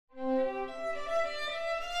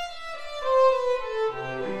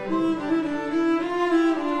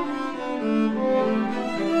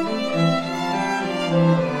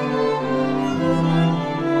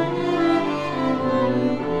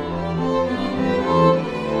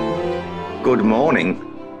Good morning,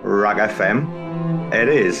 RAC FM. It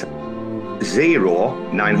is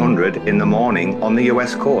 0900 in the morning on the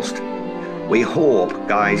US coast. We hope,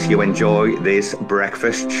 guys, you enjoy this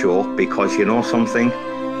breakfast show because you know something?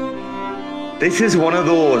 This is one of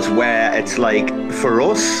those where it's like, for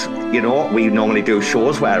us, we normally do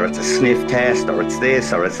shows where it's a sniff test or it's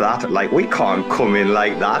this or it's that. Like, we can't come in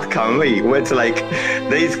like that, can we? It's like,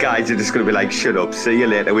 these guys are just going to be like, shut up, see you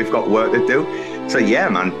later, we've got work to do. So yeah,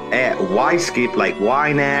 man, why skip? Like,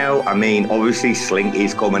 why now? I mean, obviously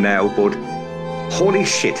Slinky's coming out, but holy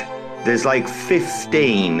shit, there's like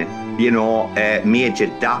 15, major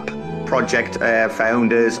DAP project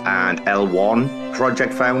founders and L1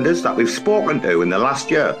 project founders that we've spoken to in the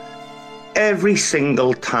last year. Every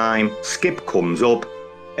single time Skip comes up,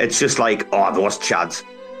 it's just like, oh, those chads,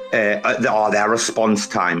 their response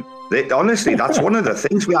time. Honestly, that's one of the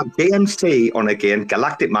things. We had GMC on again,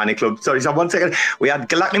 Galactic Mining Club. Sorry, so 1 second. We had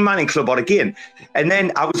Galactic Mining Club on again. And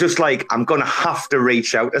then I was just like, I'm going to have to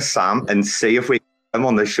reach out to Sam and see if we can get him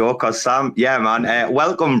on the show. Because Sam, yeah, man,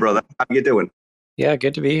 welcome, brother. How you doing? Yeah,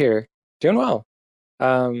 good to be here. Doing well.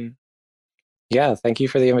 Yeah, thank you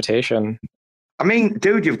for the invitation. I mean,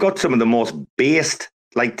 dude, you've got some of the most based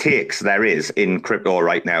takes there is in crypto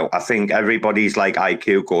right now. I think everybody's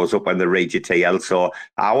IQ goes up when they read your TL. So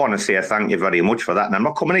I want to say thank you very much for that. And I'm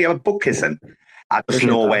not coming here book kissing. I just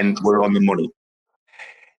know when we're on the money.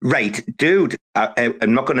 Right, dude,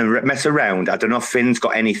 I'm not going to mess around. I don't know if Finn's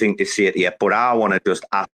got anything to say to you, but I want to just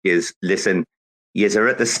ask you, listen, you're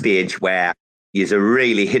at the stage where you're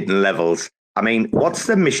really hitting levels. I mean, what's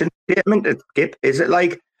the mission statement at Skip? Is it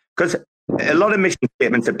because a lot of mission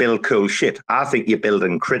statements are build cool shit. I think you're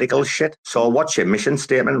building critical shit. So what's your mission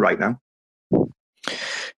statement right now?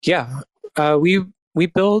 Yeah, we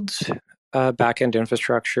build backend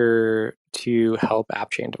infrastructure to help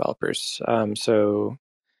app chain developers. So,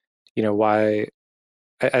 why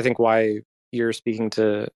I think why you're speaking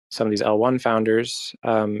to some of these L1 founders,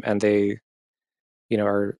 and they,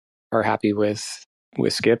 are happy with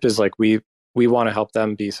Skip is like we want to help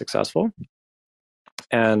them be successful,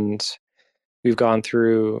 and we've gone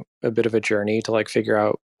through a bit of a journey to figure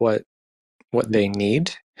out what they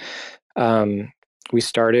need. We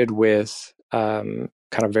started with kind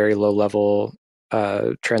of very low level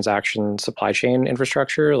transaction supply chain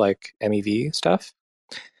infrastructure like MEV stuff.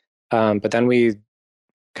 But then we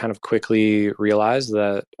kind of quickly realized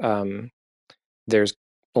that there's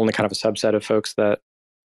only kind of a subset of folks that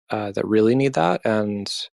really need that,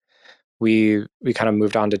 and we kind of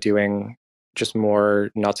moved on to doing just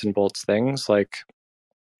more nuts and bolts things like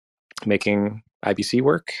making IBC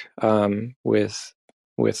work with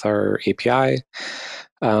our API.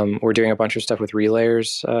 We're doing a bunch of stuff with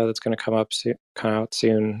relayers that's going to come out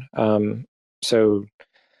soon. So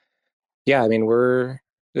yeah, I mean,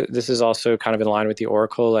 this is also kind of in line with the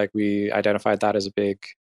Oracle. Like, we identified that as a big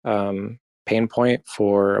pain point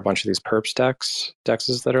for a bunch of these perps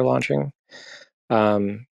dexes that are launching.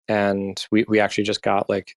 And we actually just got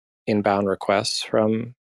inbound requests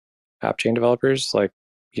from app chain developers,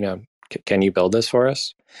 can you build this for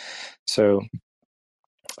us? So,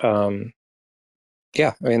 yeah,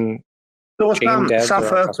 I mean, so Sam,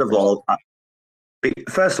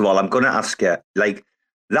 first of all, I'm going to ask you,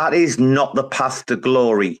 that is not the path to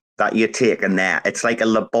glory that you're taking there. It's like a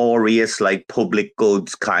laborious, public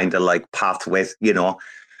goods kind of path with,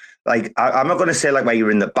 I'm not going to say where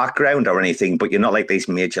you're in the background or anything, but you're not like these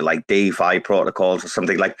major DeFi protocols or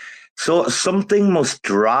something so something must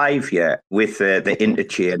drive you with the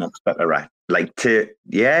interchain, etc. Do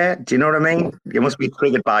you know what I mean? You must be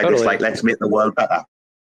triggered by totally. this, let's make the world better.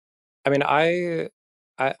 I mean,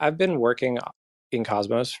 I've been working in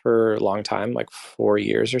Cosmos for a long time, 4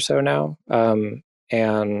 years or so now.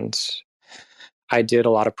 And I did a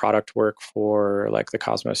lot of product work for the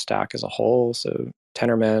Cosmos stack as a whole. So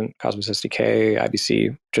Tendermint, Cosmos SDK,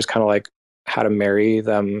 IBC, just kind of how to marry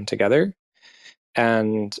them together.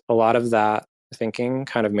 And a lot of that thinking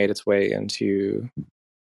kind of made its way into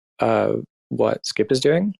what Skip is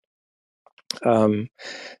doing. I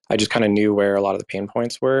just kind of knew where a lot of the pain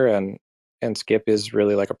points were, and Skip is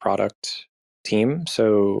really a product team.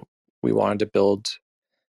 So we wanted to build,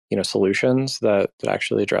 solutions that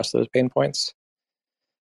actually address those pain points.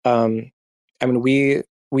 I mean, we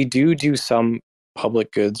do some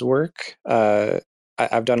public goods work.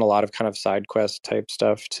 I've done a lot of kind of side quest type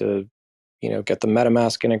stuff to, get the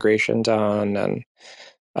MetaMask integration done, and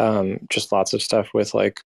just lots of stuff with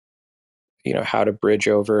how to bridge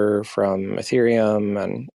over from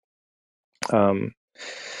Ethereum, and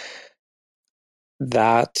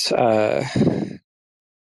that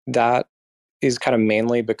is kind of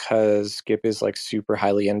mainly because Skip is like super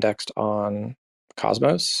highly indexed on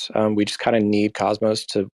Cosmos. We just kind of need Cosmos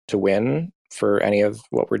to win for any of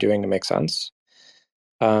what we're doing to make sense.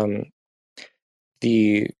 Um,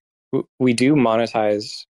 we do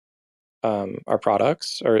monetize our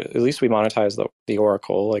products, or at least we monetize the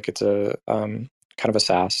Oracle. Like it's a kind of a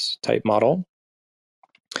SaaS type model.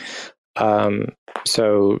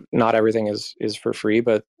 So not everything is for free,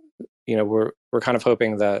 but we're kind of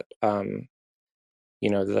hoping that the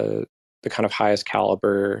kind of highest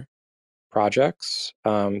caliber projects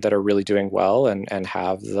that are really doing well and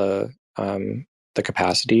have the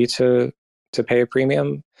capacity to pay a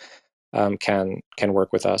premium can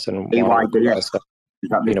work with us and want to DYDX. Is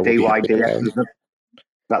that the we'll be happy to pay. DYDXs? Is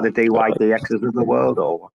that the DYDXs of the world,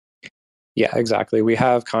 or? Yeah, exactly. We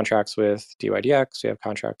have contracts with DYDX. We have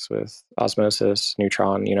contracts with Osmosis,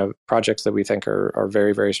 Neutron. Projects that we think are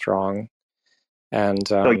very, very strong. And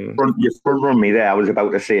So you front run me there. I was about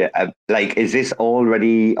to say, is this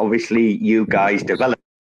already obviously you guys developed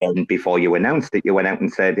before you announced it? You went out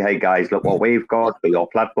and said, "Hey guys, look what we've got for your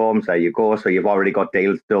platforms." There you go. So you've already got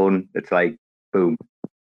deals done. It's like boom.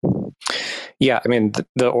 Yeah, I mean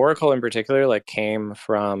the Oracle in particular came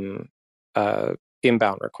from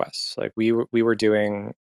inbound requests. Like we were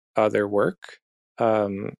doing other work,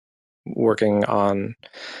 working on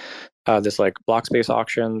this block space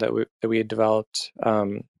auction that we had developed,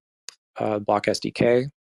 Block SDK,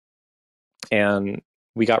 and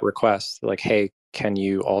we got requests like, "Hey, can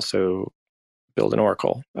you also build an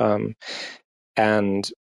Oracle?" And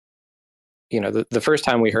the first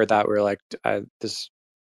time we heard that, we were like, "This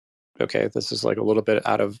is like a little bit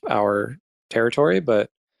out of our territory," but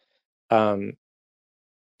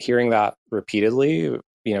hearing that repeatedly,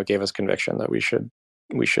 gave us conviction that we should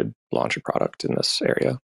launch a product in this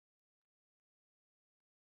area.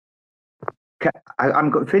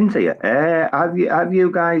 I'm got Finn here. Have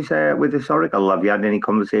you guys with this Oracle? Have you had any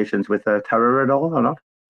conversations with Terra at all or not?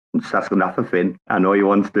 I'm just asking that for Finn. I know you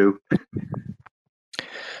want to.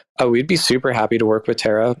 Oh, we'd be super happy to work with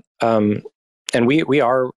Terra, and we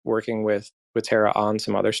are working with Terra on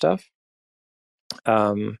some other stuff.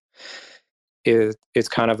 It's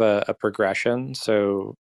kind of a progression.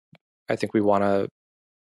 So I think we want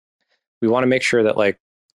to make sure that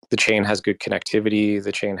the chain has good connectivity.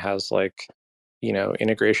 The chain has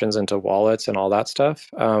integrations into wallets and all that stuff.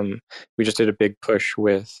 We just did a big push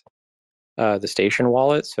with the Station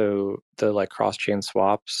wallet. So the cross-chain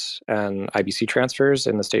swaps and IBC transfers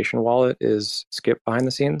in the Station wallet is Skip behind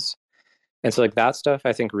the scenes. And so that stuff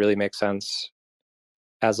I think really makes sense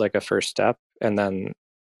as a first step. And then,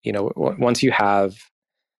 once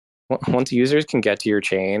users can get to your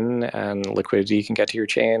chain and liquidity can get to your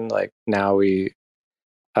chain, now we're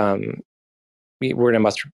in a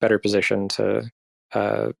much better position to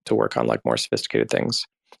work on more sophisticated things.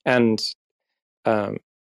 And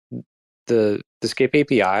the Skip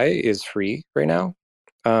API is free right now,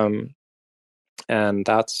 and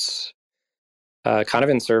that's kind of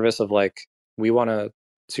in service of we want to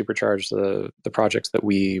supercharge the projects that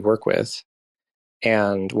we work with,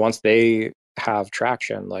 and once they have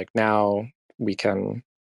traction, now we can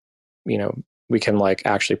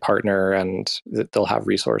actually partner, and they'll have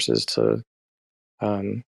resources to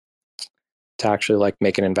actually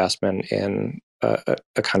make an investment in a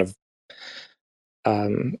kind of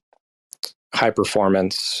high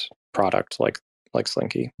performance product like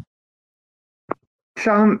Slinky.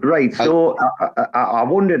 Sam, right. So I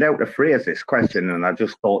wondered how to phrase this question, and I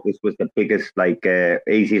just thought this was the biggest,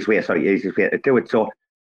 easiest way to do it. So,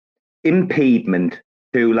 impediment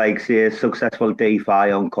to, say, successful DeFi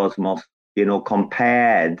on Cosmos,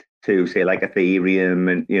 compared to, say, Ethereum,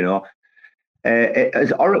 and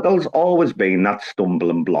has Oracle's always been that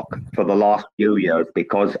stumbling block for the last few years?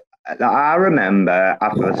 Because I remember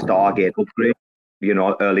after the Stargate upgrade,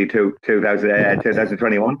 early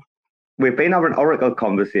 2021. We've been having Oracle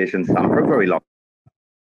conversations, Sam, for a very long.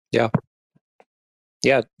 Yeah.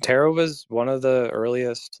 Terra was one of the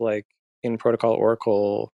earliest in protocol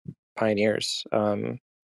Oracle pioneers, and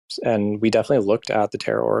we definitely looked at the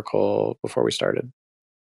Terra Oracle before we started.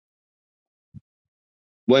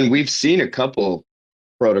 When we've seen a couple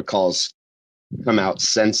protocols come out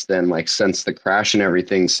since then, since the crash and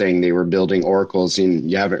everything, saying they were building oracles,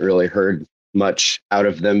 and you haven't really heard much out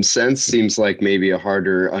of them since. Seems like maybe a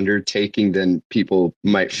harder undertaking than people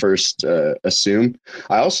might first assume.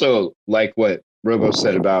 I also like what Robo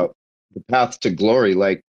said about the path to glory.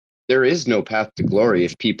 There is no path to glory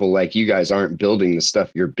if people like you guys aren't building the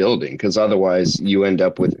stuff you're building, because otherwise you end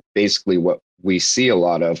up with basically what we see a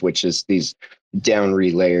lot of, which is these down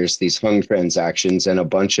relayers, these hung transactions, and a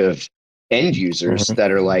bunch of end users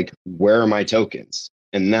that are like, where are my tokens?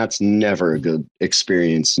 And that's never a good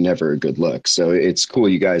experience, never a good look. So it's cool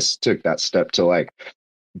you guys took that step to like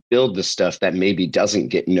build the stuff that maybe doesn't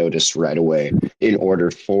get noticed right away in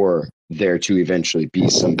order for there to eventually be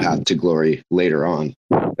some path to glory later on.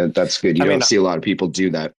 That's good. You don't see a lot of people do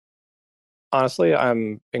that. Honestly,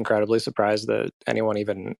 I'm incredibly surprised that anyone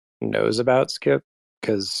even knows about Skip,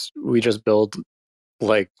 because we just build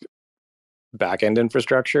like backend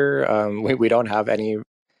infrastructure. We don't have any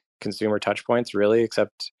consumer touch points really,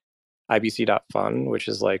 except ibc.fun, which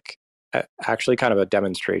is like actually kind of a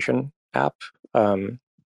demonstration app.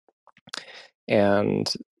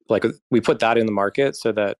 And like we put that in the market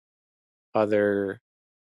so that other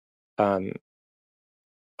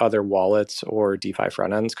wallets or DeFi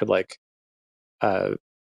front ends could like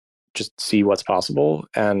just see what's possible,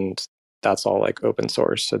 and that's all like open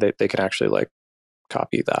source, so they can actually like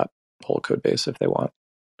copy that whole code base if they want.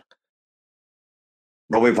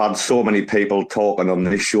 Well, we've had so many people talking on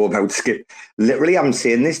this show about Skip. Literally, I'm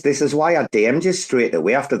saying this. This is why I DM'd you straight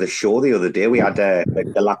away after the show the other day. We had a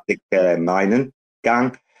Galactic Mining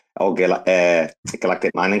Gang, or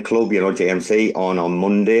Galactic Mining Club, JMC, on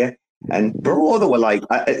Monday. And bro, they were like,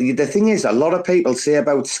 the thing is, a lot of people say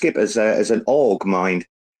about Skip as an org mind,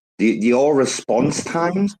 your response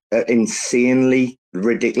times are insanely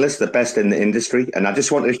ridiculous, the best in the industry. And I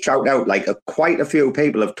just wanted to shout out, like, quite a few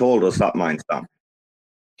people have told us that, mind, Sam.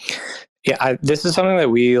 Yeah, this is something that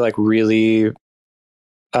we like really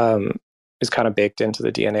is kind of baked into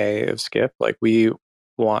the DNA of Skip. Like, we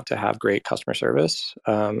want to have great customer service,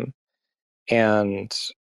 and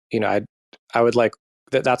I would like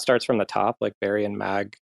that starts from the top. Like Barry and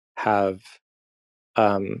Mag have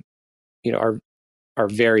are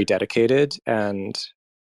very dedicated, and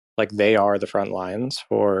like they are the front lines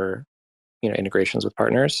for integrations with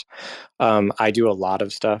partners. I do a lot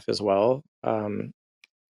of stuff as well,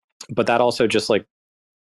 but that also just like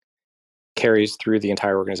carries through the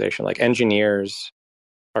entire organization. Like engineers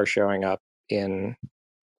are showing up in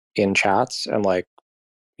chats and like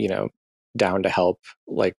down to help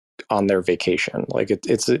like on their vacation. Like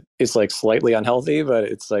it's like slightly unhealthy, but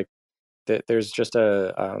it's like there's just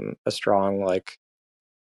a strong like,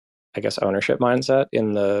 I guess, ownership mindset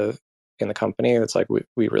in the company. It's like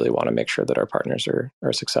we really want to make sure that our partners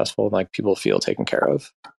are successful and like people feel taken care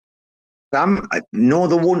of. Sam, no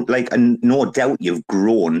doubt you've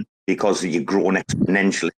grown because you've grown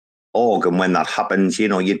exponentially. And when that happens,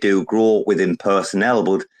 you do grow within personnel.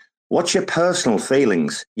 But what's your personal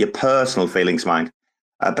feelings, mind,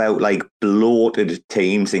 about like bloated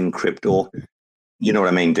teams in crypto? You know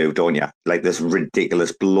what I mean, don't you? Like this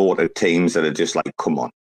ridiculous bloated teams that are just like, come on.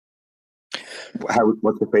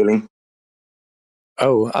 What's the feeling?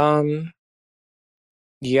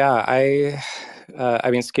 Yeah,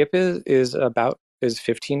 I mean, Skip is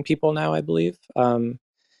 15 people now, I believe.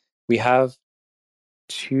 We have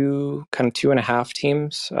two and a half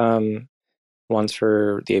teams. One's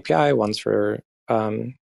for the API, one's for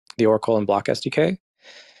the Oracle and Block SDK.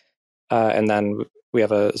 And then we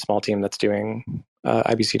have a small team that's doing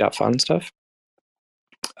ibc.fun stuff.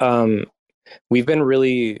 We've been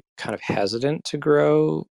really kind of hesitant to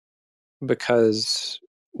grow because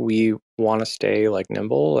we want to stay like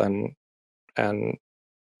nimble and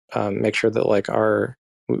make sure that like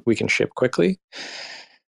we can ship quickly.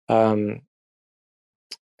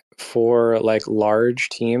 For like large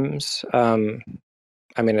teams, I mean,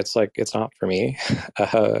 it's like, it's not for me.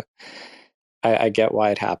 I get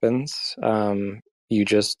why it happens. You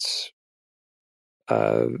just,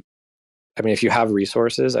 I mean, if you have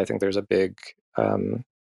resources, I think there's a big,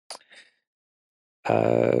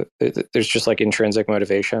 there's just like intrinsic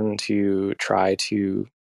motivation to try to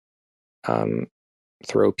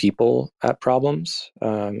throw people at problems.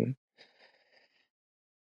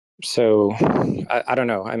 So I don't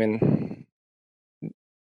know. I mean,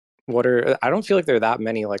 I don't feel like there are that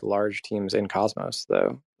many like large teams in Cosmos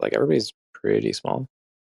though. Like everybody's pretty small.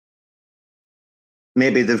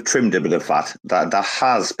 Maybe they've trimmed a bit of fat. That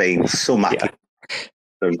has been some yeah.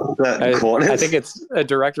 I think it's a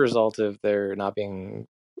direct result of there not being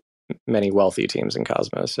many wealthy teams in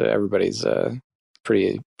Cosmos. So everybody's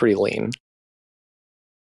pretty lean.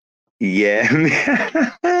 Yeah,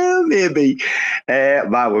 maybe.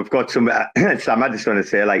 Wow, we've got some. Sam, I just want to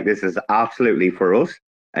say, like, this is absolutely for us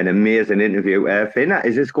an amazing interview. Finn,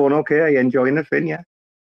 is this going okay? Are you enjoying it, Finn? Yeah.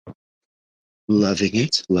 Loving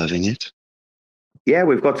it. Yeah,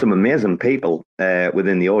 we've got some amazing people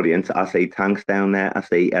within the audience. I see Tanks down there. I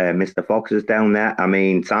see Mr. Fox is down there. I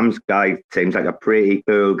mean, Sam's guy seems like a pretty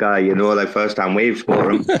cool guy. Like first time we've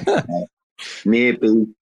spoken. Maybe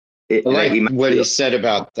it, I like like what he said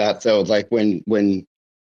about that though. Like when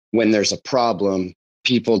there's a problem,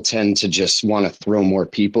 people tend to just want to throw more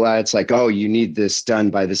people at it. It's like, oh, you need this done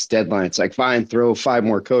by this deadline. It's like, fine, throw 5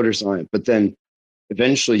 more coders on it. But then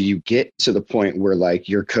eventually you get to the point where like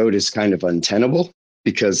your code is kind of untenable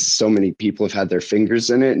because so many people have had their fingers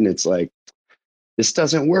in it. And it's like, this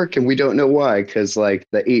doesn't work. And we don't know why, because like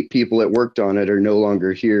the 8 people that worked on it are no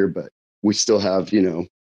longer here, but we still have, 10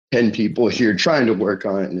 people here trying to work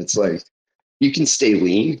on it. And it's like, you can stay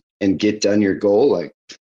lean and get done your goal. Like,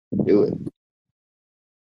 do it.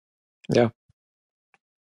 Yeah.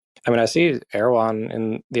 I mean, I see Erwan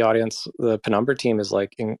in the audience. The Penumbra team is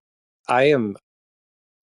like, I am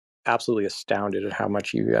absolutely astounded at how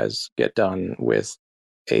much you guys get done with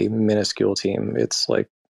a minuscule team. It's like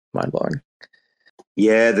mind blowing.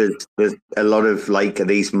 Yeah, there's a lot of like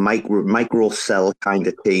these micro cell kind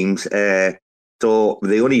of teams. So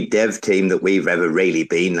the only dev team that we've ever really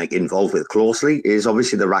been like involved with closely is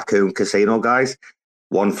obviously the Raccoon Casino guys.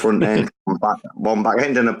 One front end, one back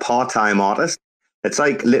end, and a part-time artist. It's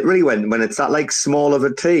like literally when it's that like small of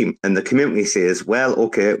a team and the community says, well,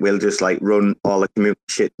 okay, we'll just like run all the community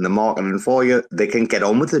shit and the marketing for you. They can get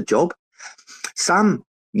on with the job. Sam,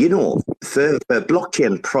 for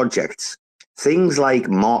blockchain projects, things like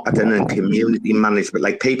marketing and community management,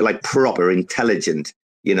 like people like proper, intelligent,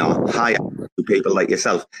 high people like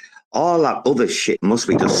yourself, all that other shit must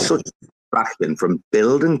be just such a fraction from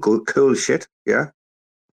building good, cool shit. Yeah.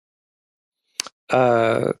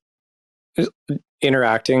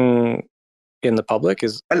 Interacting in the public are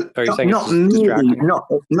you saying not it's distracting?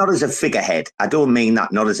 not as a figurehead. I don't mean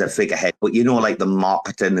that not as a figurehead, but like the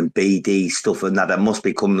marketing and BD stuff and that, it must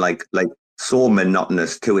become like so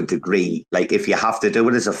monotonous to a degree. Like if you have to do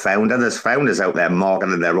it as a founder, there's founders out there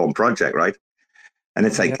marketing their own project, right? And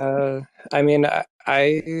it's like, I mean,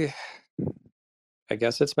 I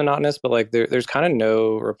guess it's monotonous, but like there's kind of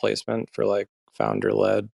no replacement for like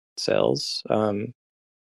founder-led sales,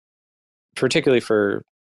 particularly for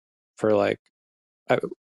like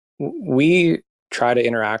we try to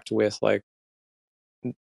interact with like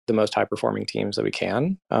the most high performing teams that we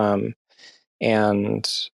can, and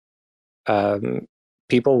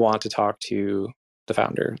people want to talk to the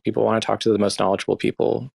founder. People want to talk to the most knowledgeable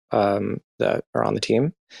people that are on the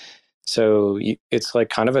team. So it's like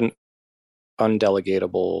kind of an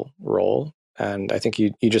undelegatable role, and I think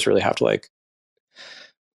you just really have to like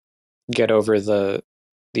get over the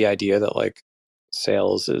idea that like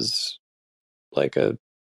sales is like I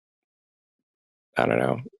don't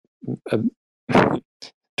know, a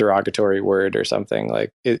derogatory word or something.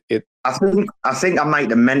 Like it I think I might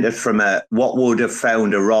have meant it from what would a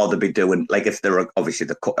founder rather be doing, like if they're obviously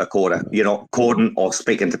a coder, coding or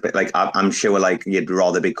speaking to, like I'm sure like you'd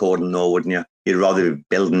rather be coding, though, wouldn't you? You'd rather be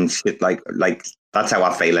building shit, like that's how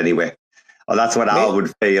I feel anyway, or that's what I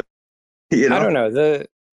would feel. I don't know.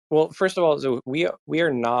 Well, first of all, so we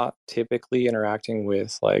are not typically interacting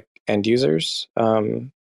with like end users.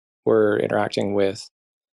 We're interacting with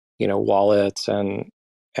wallets and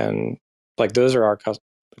like those are our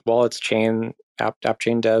wallets, chain app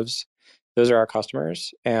chain devs. Those are our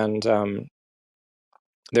customers, and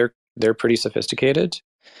they're pretty sophisticated.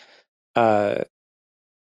 I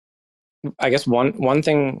guess one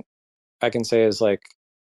thing I can say is like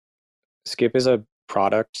Skip is a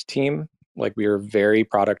product team. Like we are very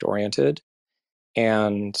product oriented,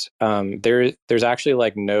 and there's actually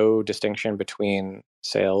like no distinction between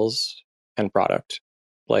sales and product.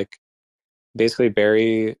 Like basically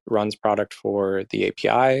Barry runs product for the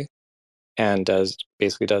API and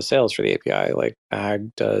basically does sales for the API. Like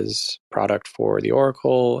Ag does product for the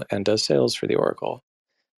Oracle and does sales for the Oracle.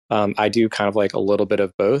 I do kind of like a little bit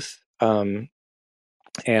of both. And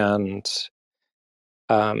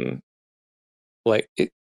like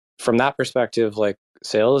from that perspective, like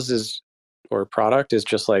sales or product is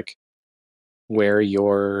just like where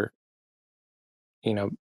your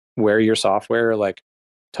software like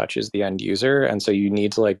touches the end user. And so you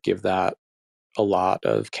need to like give that a lot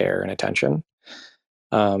of care and attention.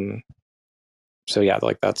 So yeah,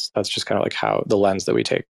 like that's just kind of like how the lens that we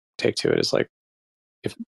take to it is like,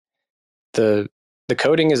 if the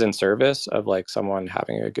coding is in service of like someone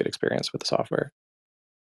having a good experience with the software.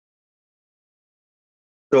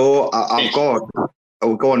 So I'll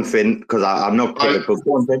go on, Finn, because I'm not critical.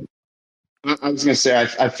 Go on, Finn. I was gonna say,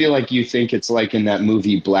 I feel like you think it's like in that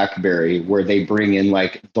movie Blackberry, where they bring in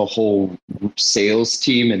like the whole sales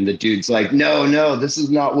team, and the dude's like, no, this is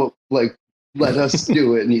not what, like, let us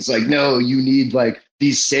do it. And he's like, no, you need like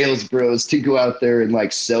these sales bros to go out there and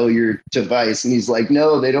like sell your device. And he's like,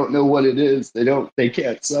 no, they don't know what it is. They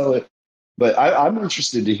can't sell it. But I'm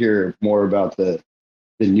interested to hear more about the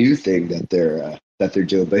new thing that they're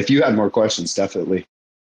doing. But if you had more questions, definitely.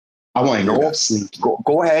 I want to hear about Slinky.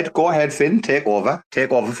 Go ahead, Finn. Take over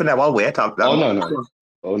for now. I'll wait. Oh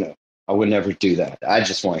no, I would never do that. I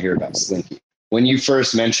just want to hear about Slinky. When you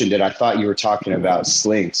first mentioned it, I thought you were talking about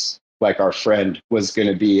Slinks, like our friend was going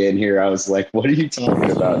to be in here. I was like, what are you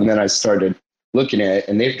talking about? And then I started looking at it,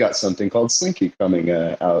 and they've got something called Slinky coming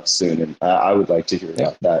out soon, and I would like to hear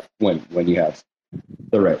about that when you have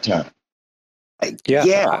the right time.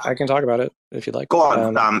 Yeah. I can talk about it if you'd like. Go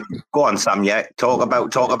on, Sam. Go on, Sam. Yeah, talk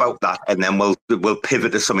about that, and then we'll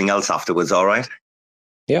pivot to something else afterwards. All right.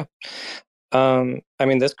 Yeah. I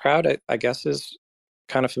mean, this crowd, I guess, is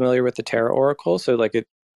kind of familiar with the Terra Oracle, so like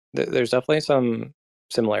there's definitely some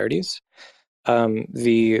similarities.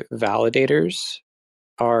 The validators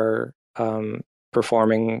are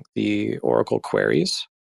performing the Oracle queries,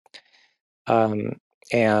 and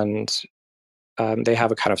they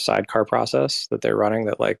have a kind of sidecar process that they're running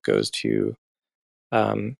that like goes to,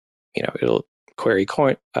 it'll query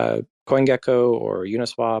CoinGecko or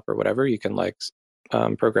Uniswap or whatever. You can like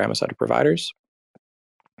program a set of providers.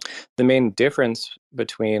 The main difference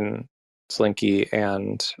between Slinky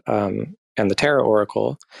and the Terra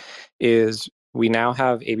Oracle is we now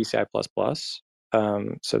have ABCI++,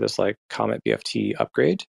 so this like Comet BFT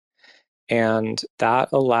upgrade, and that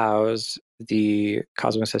allows the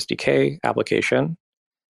Cosmos SDK application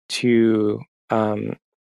to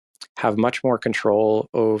have much more control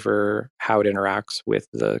over how it interacts with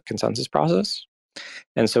the consensus process.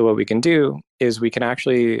 And so what we can do is we can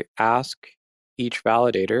actually ask each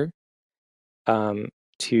validator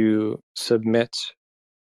to submit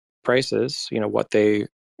prices, what they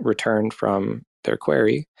returned from their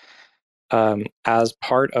query, as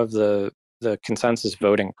part of the consensus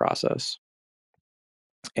voting process.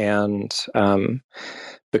 And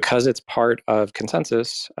because it's part of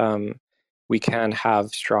consensus, we can have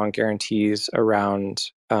strong guarantees around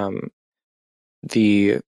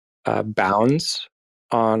the bounds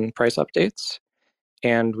on price updates,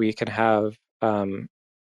 and we can have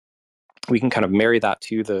we can kind of marry that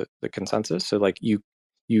to the consensus. So like you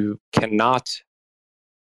cannot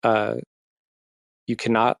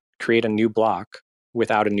create a new block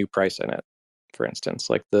without a new price in it, for instance.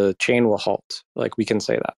 Like the chain will halt. Like we can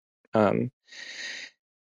say that.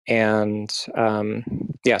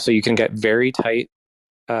 So you can get very tight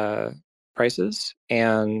prices,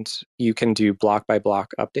 and you can do block by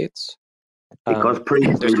block updates. Because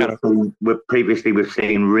previously we've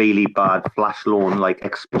seen really bad flash loan like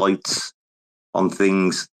exploits on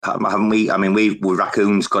things, haven't we? I mean,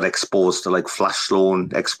 Raccoon's got exposed to like flash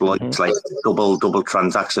loan exploits, like double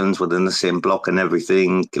transactions within the same block and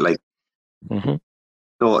everything. Like,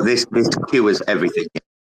 so this cures everything.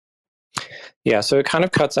 Yeah, so it kind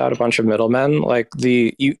of cuts out a bunch of middlemen. Like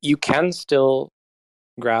you can still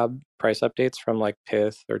grab price updates from like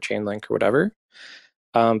Pith or Chainlink or whatever,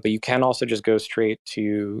 but you can also just go straight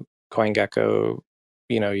to CoinGecko.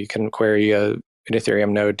 You can query an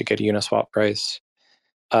Ethereum node to get a Uniswap price,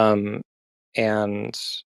 and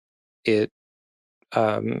it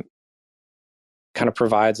kind of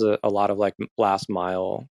provides a lot of like last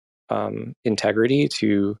mile integrity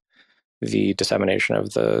to the dissemination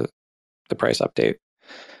of the price update.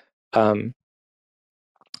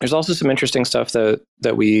 There's also some interesting stuff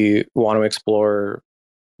that we want to explore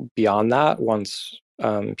beyond that. Once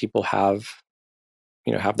people have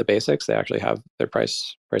the basics, they actually have their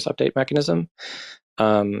price update mechanism.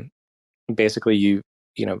 Basically,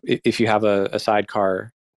 if you have a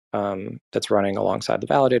sidecar that's running alongside the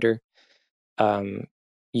validator,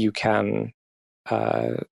 you can,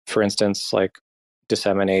 for instance, like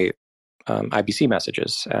disseminate IBC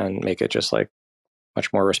messages and make it just like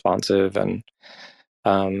much more responsive and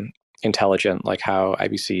intelligent, like how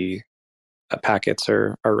IBC packets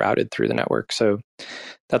are routed through the network. So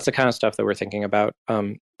that's the kind of stuff that we're thinking about.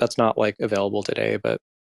 That's not like available today, but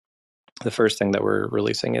the first thing that we're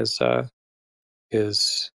releasing is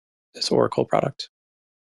this Oracle product.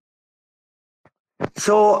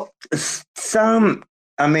 So, Sam,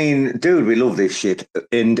 I mean, dude, we love this shit.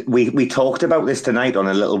 And we talked about this tonight on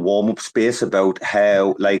a little warm-up space about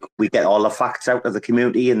how, like, we get all the facts out of the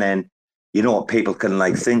community, and then, people can,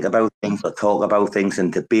 like, think about things or talk about things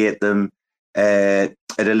and debate them at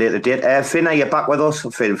a later date. Finn, are you back with us?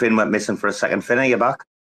 Finn went missing for a second. Finn, are you back?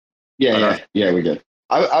 Yeah, we good.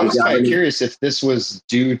 I was kind of curious if this was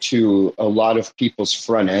due to a lot of people's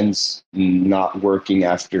front ends not working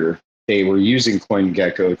after they were using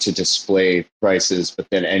CoinGecko to display prices, but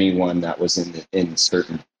then anyone that was in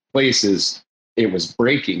certain places, it was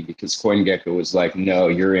breaking because CoinGecko was like, no,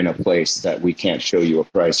 you're in a place that we can't show you a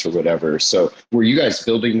price or whatever. So were you guys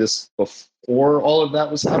building this before all of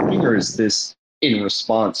that was happening, or is this in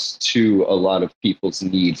response to a lot of people's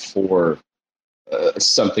need for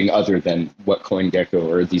something other than what CoinGecko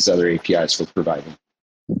or these other APIs were providing?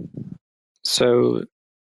 So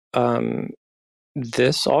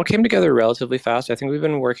this all came together relatively fast. I think we've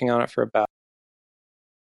been working on it for about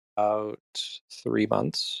 3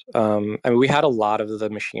 months. I mean, we had a lot of the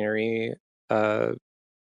machinery kind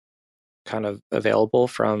of available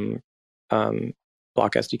from Block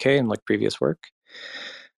SDK and like previous work.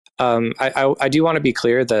 I do want to be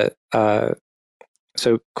clear that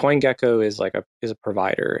so CoinGecko is like a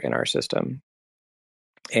provider in our system,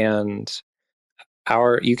 and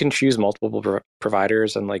you can choose multiple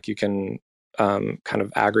providers, and like you can kind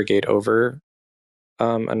of aggregate over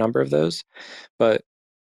a number of those, but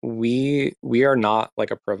we are not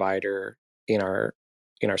like a provider in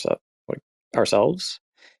ourselves,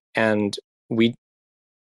 and we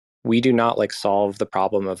do not like solve the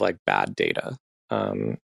problem of like bad data.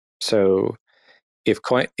 So if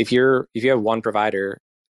you have one provider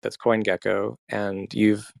that's CoinGecko, and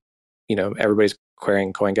everybody's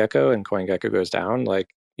querying CoinGecko and CoinGecko goes down, like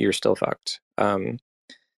you're still fucked.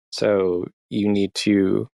 So you need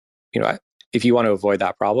to, if you want to avoid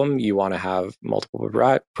that problem, you want to have multiple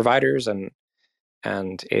providers and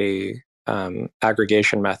a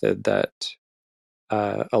aggregation method that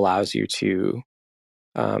allows you to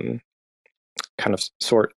kind of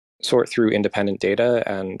sort through independent data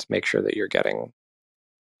and make sure that you're getting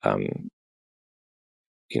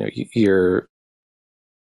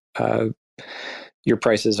your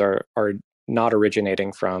prices are not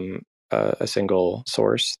originating from a single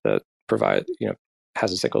source that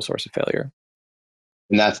has a single source of failure.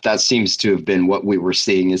 And that seems to have been what we were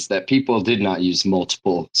seeing, is that people did not use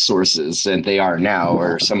multiple sources, and they are now,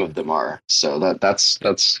 or some of them are. So that's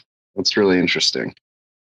really interesting.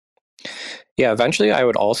 Yeah, eventually I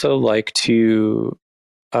would also like to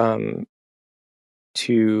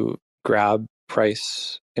grab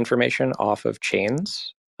price information off of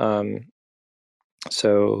chains.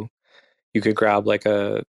 So you could grab like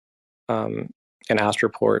an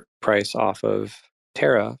Astroport price off of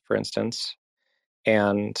Terra, for instance,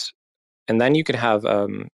 and then you could have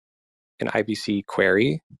an IBC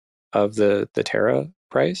query of the Terra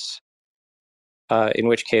price, in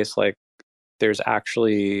which case like there's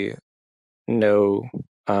actually no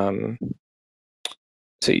so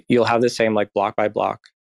you'll have the same like block by block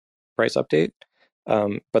price update,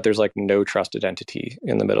 but there's like no trusted entity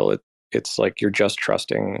in the middle. It's like you're just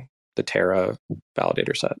trusting the Terra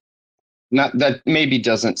validator set. Not that maybe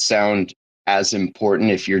doesn't sound as important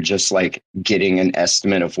if you're just like getting an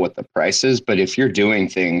estimate of what the price is, but if you're doing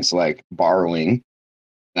things like borrowing,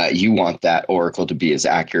 you want that oracle to be as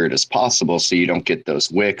accurate as possible, so you don't get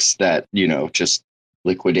those wicks that just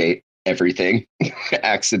liquidate everything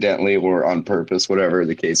accidentally or on purpose, whatever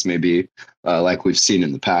the case may be, like we've seen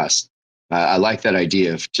in the past. I like that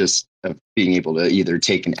idea of being able to either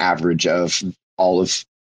take an average of all of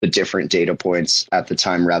the different data points at the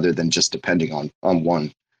time, rather than just depending on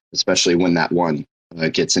one, especially when that one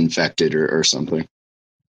gets infected or something.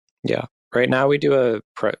 Yeah. Right now we do a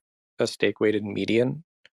stake weighted median,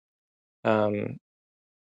 and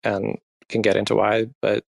can get into why,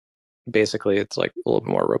 but basically it's like a little bit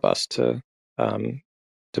more robust to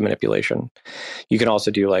manipulation. You can also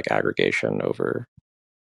do like aggregation over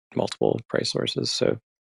multiple price sources. So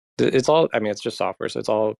it's all, I mean, it's just software, so it's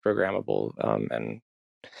all programmable. And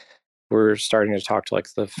we're starting to talk to like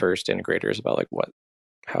the first integrators about like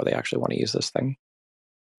how they actually want to use this thing.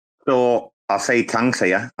 So I'll say tanks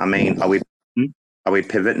here. I mean, are we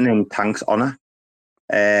pivoting in tanks honor?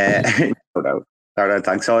 No.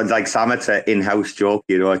 Tank. So it's like Sam, it's an in-house joke,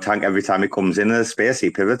 a tank every time it comes into the space, he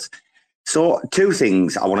pivots. So two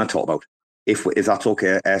things I want to talk about, if that's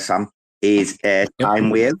okay, Sam, is time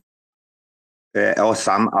wave.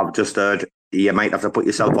 Sam, I've just heard you might have to put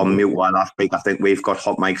yourself on mute while I speak. I think we've got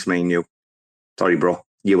hot mics, me and you. Sorry, bro.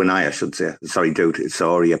 You and I should say. Sorry, dude.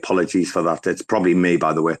 Sorry, apologies for that. It's probably me,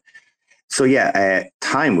 by the way. So yeah,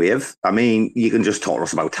 time wave. I mean, you can just talk to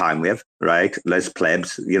us about time wave, right? Let's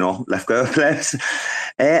plebs, let's go plebs.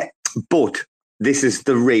 But this is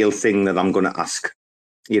the real thing that I'm going to ask.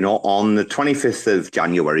 On the 25th of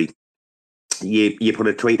January, you put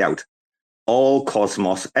a tweet out. All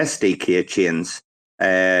Cosmos SDK chains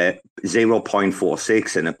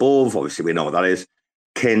 0.46 and above, obviously we know what that is,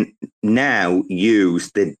 can now use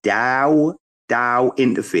the DAO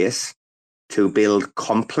interface to build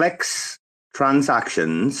complex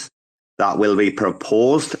transactions that will be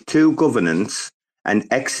proposed to governance and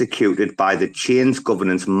executed by the chain's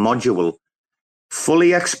governance module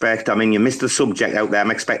fully expect, I mean, you missed the subject out there.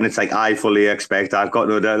 I'm expecting it's like, I fully expect, I've got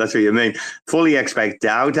no doubt, that's what you mean. Fully expect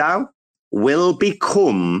DAO DAO will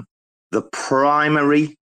become the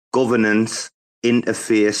primary governance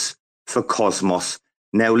interface for Cosmos.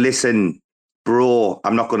 Now, listen, bro,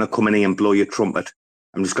 I'm not going to come in here and blow your trumpet.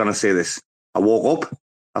 I'm just going to say this. I woke up,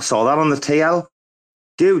 I saw that on the TL.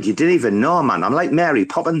 Dude, you didn't even know, man. I'm like Mary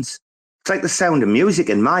Poppins. It's like the sound of music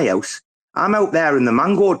in my house. I'm out there in the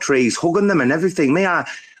mango trees, hugging them and everything.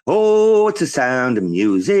 Oh, it's the sound of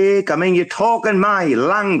music. I mean, you're talking my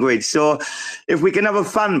language. So if we can have a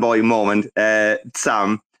fanboy moment,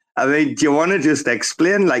 Sam, I mean, do you want to just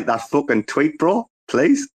explain like that fucking tweet, bro,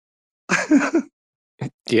 please?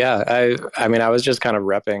 Yeah, I mean, I was just kind of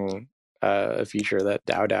repping a feature that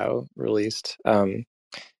DAO DAO released.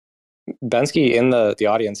 Bensky in the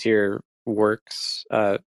audience here works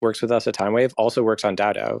with us at TimeWave, also works on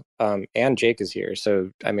DAO DAO, and Jake is here. So,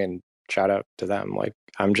 I mean, shout out to them. Like,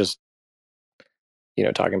 I'm just,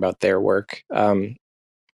 talking about their work.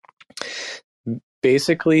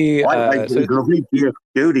 Basically, he's lovely, Jake.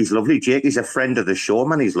 Dude, he's lovely. Jake, he's a friend of the show,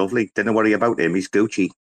 man. He's lovely. Don't worry about him. He's Gucci.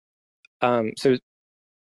 So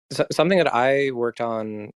something that I worked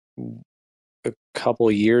on a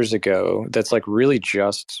couple years ago that's like really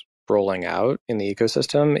just rolling out in the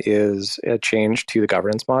ecosystem is a change to the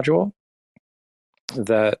governance module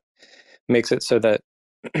that makes it so that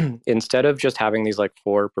instead of just having these like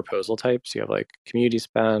 4 proposal types, you have like community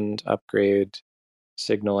spend, upgrade,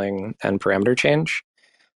 signaling, and parameter change.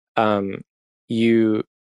 The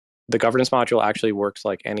governance module actually works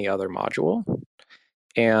like any other module,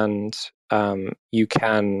 and you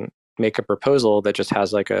can make a proposal that just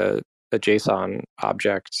has like a JSON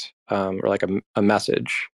object or like a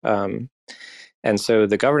message. And so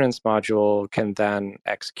the governance module can then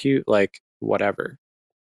execute like whatever.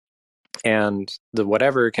 And the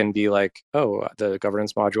whatever can be like, oh, the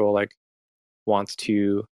governance module like wants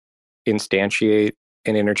to instantiate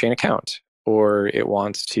an interchain account, or it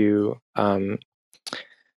wants to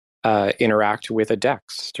interact with a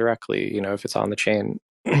DEX directly, if it's on the chain.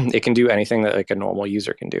 It can do anything that like a normal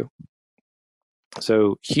user can do.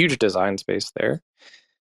 So huge design space there.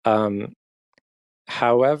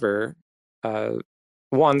 However,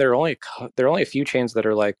 one, there are only a few chains that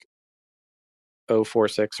are like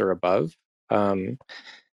 0.46 or above.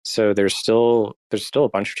 So there's still a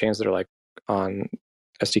bunch of chains that are like on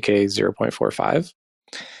SDK 0.45.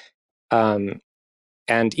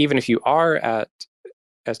 And even if you are at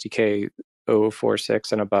SDK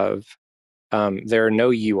 0.46 and above, there are no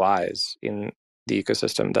UIs in the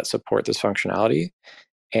ecosystem that support this functionality.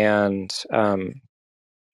 And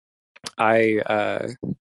I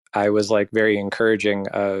was like very encouraging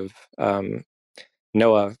of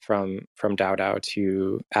Noah from DAO DAO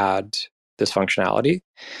to add this functionality,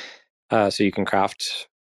 so you can craft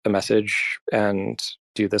a message and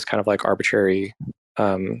do this kind of like arbitrary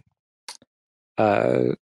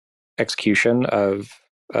execution of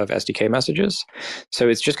SDK messages. So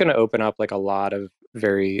it's just going to open up like a lot of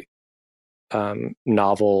very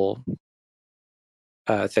novel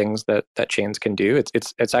things that chains can do.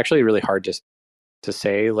 It's actually really hard to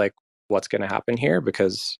say like what's going to happen here,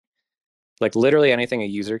 because like literally anything a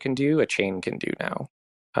user can do, a chain can do now,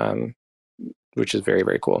 which is very,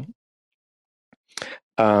 very cool.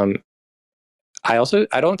 I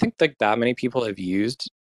don't think like that many people have used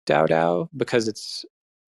DAO DAO because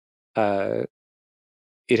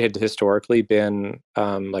it had historically been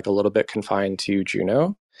like a little bit confined to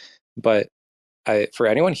Juno, but for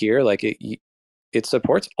anyone here, like it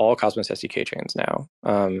supports all Cosmos SDK chains now,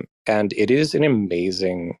 and it is an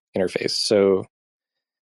amazing interface. So,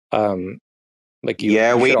 like we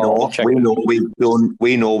know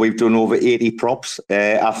we've done over 80 props.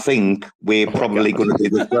 I think we're probably going to be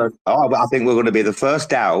the first. I think we're going to be the first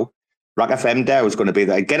DAO. RAC FM DAO is going to be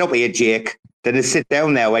there. Get up here, Jake. Then sit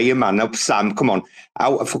down there where you man up, Sam. Come on,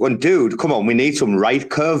 fucking dude. Come on, we need some right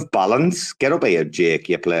curve balance. Get up here, Jake.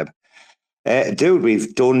 You pleb. Dude,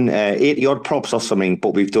 we've done 80 odd props or something,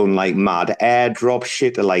 but we've done like mad airdrop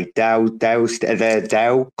shit, like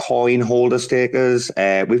DAO coin holder stakers.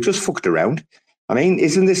 We've just fucked around. I mean,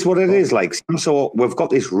 isn't this what it is? Like, so we've got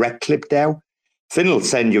this rec clip DAO. Finn will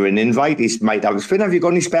send you an invite. He might have. Finn, have you got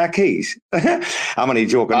any spare keys? I'm only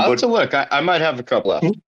joking. I'll have to look. I might have a couple left.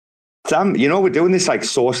 Sam, we're doing this like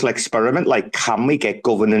social experiment. Like, can we get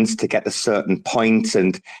governance to get to certain points?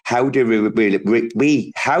 And how do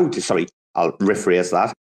I'll rephrase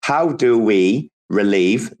that. How do we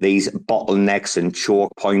relieve these bottlenecks and choke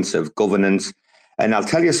points of governance? And I'll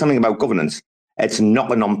tell you something about governance. It's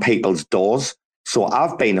knocking on people's doors. So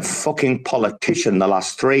I've been a fucking politician the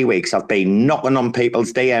last 3 weeks. I've been knocking on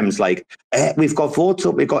people's DMs like, we've got votes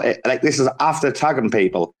up, we've got it. Like, this is after tagging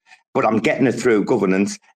people, but I'm getting it through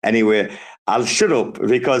governance. Anyway, I'll shut up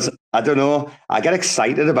because I don't know. I get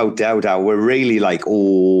excited about DAO DAO. We're really like,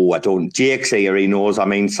 oh, I don't. Jake's here, he knows. I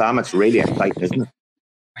mean, Sam, it's really exciting, isn't it?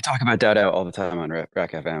 I talk about DAO DAO all the time on RAC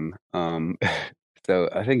FM. So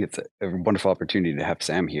I think it's a wonderful opportunity to have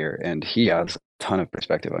Sam here, and he has a ton of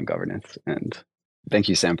perspective on governance. And thank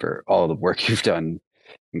you, Sam, for all the work you've done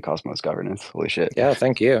in Cosmos governance. Holy shit! Yeah,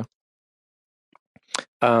 thank you.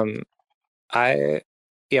 One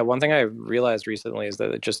thing I realized recently is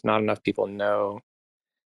that just not enough people know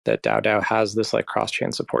that DAO DAO has this like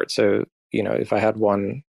cross-chain support. So, if I had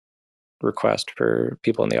one request for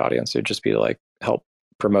people in the audience, it'd just be to like help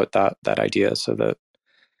promote that idea so that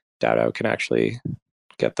DAO DAO can actually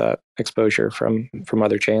get that exposure from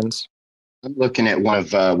other chains. I'm looking at one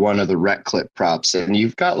of the rec clip props, and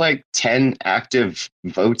you've got like 10 active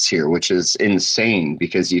votes here, which is insane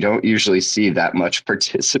because you don't usually see that much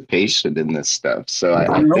participation in this stuff. So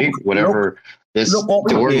I think this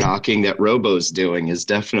door knocking that Robo's doing is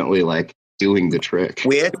definitely like doing the trick.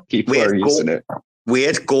 People are using it.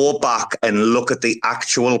 Go back and look at the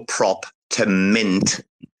actual prop to mint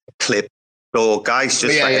clip. So guys,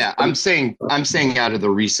 just I'm saying out of the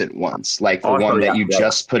recent ones, like the one that you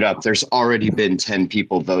just put up, there's already been 10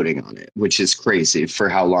 people voting on it, which is crazy for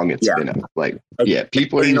how long it's been up. Like,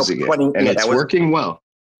 people are using it, and it's working well.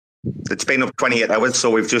 It's been up 28 hours, so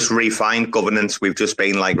we've just refined governance. We've just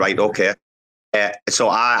been like, right, okay. So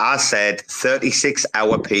I said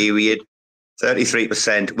 36-hour period,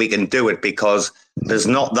 33%. We can do it because there's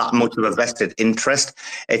not that much of a vested interest.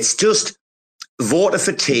 It's just voter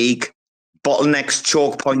fatigue, bottlenecks,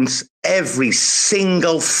 choke points, every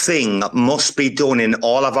single thing must be done in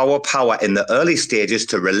all of our power in the early stages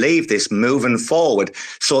to relieve this moving forward.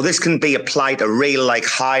 So this can be applied to real, like,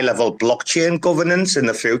 high-level blockchain governance in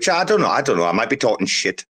the future. I don't know. I might be talking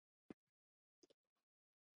shit.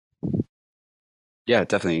 Yeah,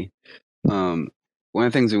 definitely. One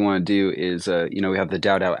of the things we want to do is, we have the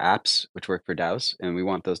DAO DAO apps, which work for DAOs, and we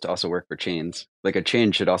want those to also work for chains. Like a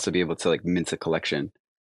chain should also be able to like mint a collection,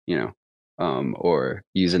 or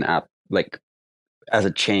use an app like as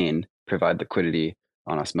a chain, provide liquidity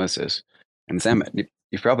on osmosis. And Sam, you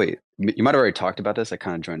might have already talked about this. I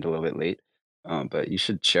kind of joined a little bit late, but you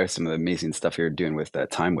should share some of the amazing stuff you're doing with that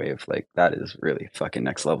time wave. Like that is really fucking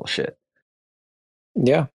next level shit.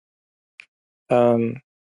 Yeah.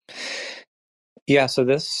 So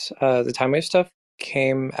this the time wave stuff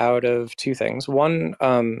came out of two things. One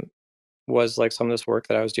was like some of this work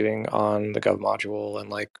that I was doing on the Gov module and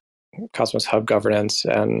like Cosmos Hub governance,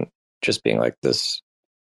 and just being like, this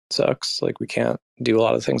sucks. Like we can't do a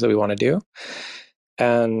lot of the things that we want to do.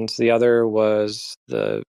 And the other was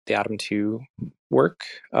the Atom 2 work.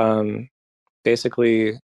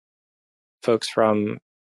 Basically, folks from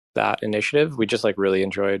that initiative, we just like really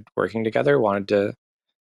enjoyed working together, wanted to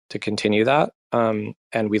continue that. And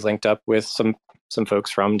we linked up with some folks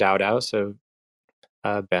from DAO DAO, so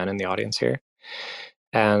Ben in the audience here.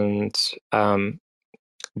 And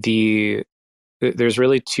there's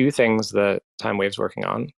really two things that Time Wave's working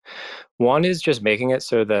on. One is just making it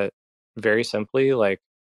so that, very simply, like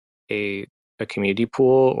a community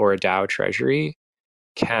pool or a DAO treasury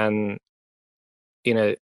can, in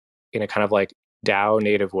a kind of like DAO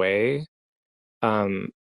native way,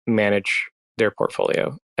 manage their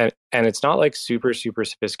portfolio. And it's not like super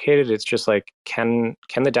sophisticated. It's just like, can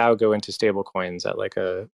the DAO go into stable coins at like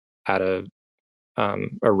a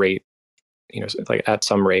rate, like at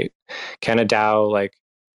some rate? Can a DAO like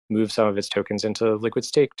move some of its tokens into liquid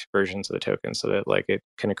staked versions of the token so that like it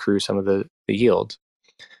can accrue some of the yield?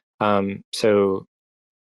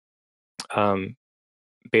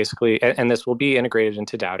 Basically, and this will be integrated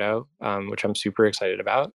into DAO DAO, which I'm super excited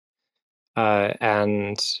about.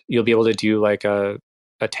 And you'll be able to do like a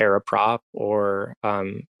Terra prop or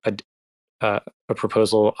a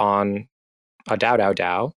proposal on a DAO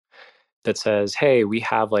DAO that says, hey, we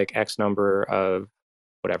have like X number of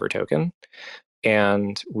whatever token,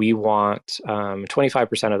 and we want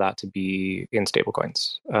 25% of that to be in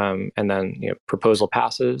stablecoins. And then proposal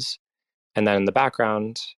passes, and then in the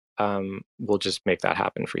background, we'll just make that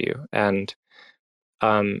happen for you. And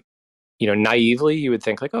naively, you would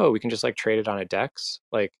think like, oh, we can just like trade it on a DEX.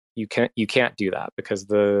 Like you can't do that because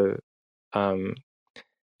the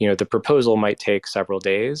proposal might take several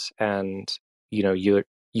days, and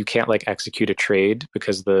you can't like execute a trade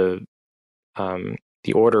because the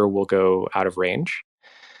order will go out of range.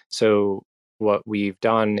 So what we've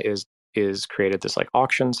done is created this like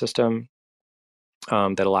auction system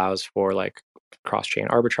that allows for like cross-chain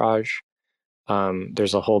arbitrage.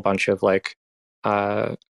 There's a whole bunch of like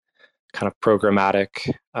kind of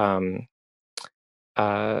programmatic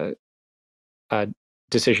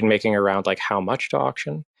decision making around like how much to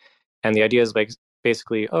auction. And the idea is like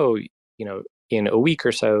basically, in a week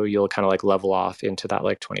or so, you'll kind of like level off into that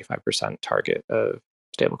like 25% target of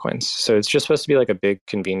stablecoins. So it's just supposed to be like a big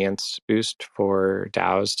convenience boost for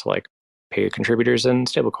DAOs to like pay contributors in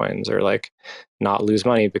stablecoins or like not lose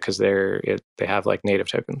money because they have like native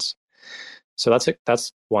tokens. So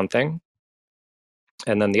that's one thing.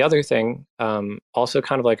 And then the other thing also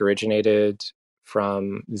kind of like originated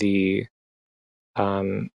from the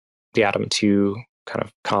Atom 2 kind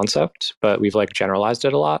of concept, but we've like generalized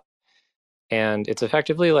it a lot. And it's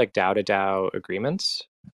effectively like DAO to DAO agreements.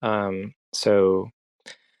 Those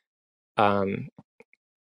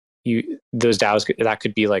DAOs, that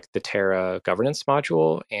could be like the Terra governance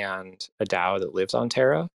module and a DAO that lives on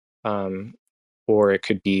Terra, or it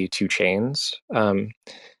could be two chains.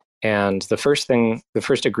 And the first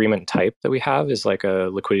agreement type that we have is like a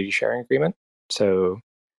liquidity sharing agreement. So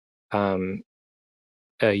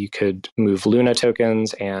you could move Luna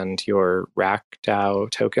tokens and your RAC DAO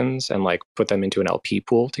tokens and like put them into an LP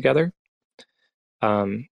pool together.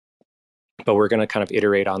 But we're going to kind of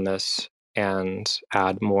iterate on this and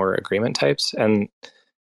add more agreement types. And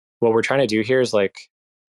what we're trying to do here is like,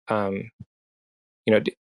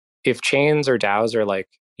 if chains or DAOs are like,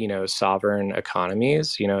 sovereign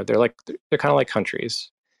economies, they're kind of like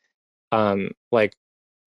countries. Like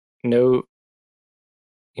no,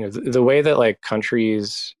 the way that like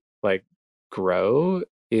countries like grow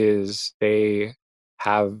is they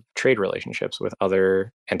have trade relationships with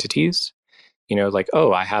other entities. Like,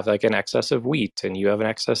 oh, I have like an excess of wheat and you have an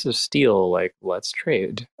excess of steel, like let's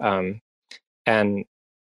trade. And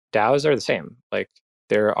DAOs are the same. Like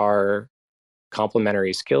there are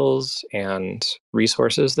complementary skills and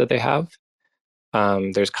resources that they have.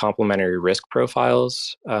 There's complementary risk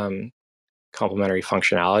profiles, complementary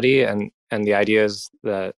functionality, and the idea is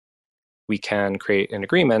that we can create an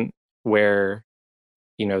agreement where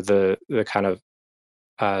the kind of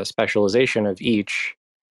specialization of each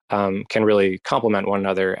can really complement one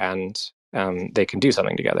another, and they can do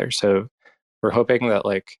something together. So we're hoping that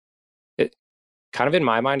like it kind of in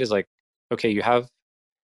my mind is like, okay, you have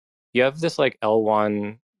this like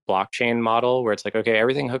L1 blockchain model where it's like, okay,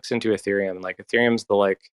 everything hooks into Ethereum. Like Ethereum's the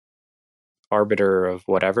like arbiter of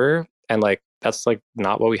whatever. And like, that's like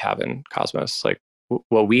not what we have in Cosmos. Like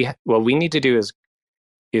what we need to do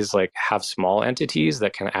is like have small entities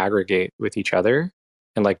that can aggregate with each other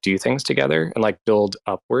and like do things together and like build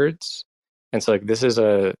upwards. And so like this is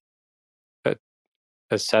a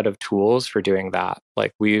set of tools for doing that.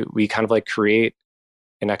 Like we kind of like create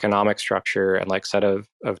an economic structure and like set of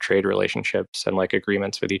trade relationships and like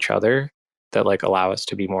agreements with each other that like allow us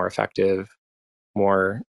to be more effective,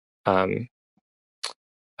 more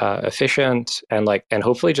efficient, and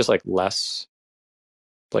hopefully just like less,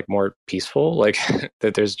 like more peaceful. Like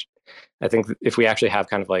that I think if we actually have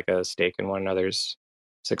kind of like a stake in one another's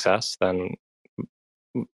success, then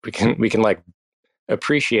we can like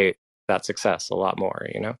appreciate that success a lot more,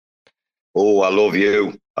 Oh, I love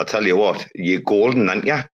you. I tell you what, you're golden, aren't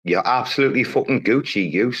you? You're absolutely fucking Gucci,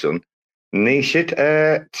 you son. Nice it,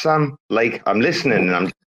 Sam. Like I'm listening, and I'm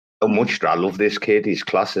so much. I love this kid. He's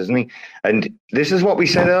class, isn't he? And this is what we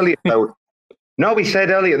said earlier about. No, we said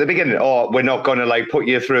earlier at the beginning, oh, we're not going to like put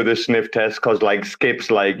you through the sniff test because like Skip's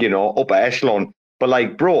like, upper echelon. But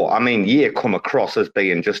like, bro, I mean, you come across as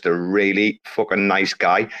being just a really fucking nice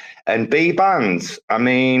guy. And B Bands, I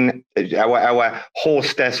mean, our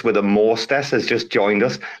hostess with a mostess has just joined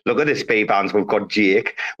us. Look at this, B Bands. We've got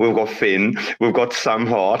Jake, we've got Finn, we've got Sam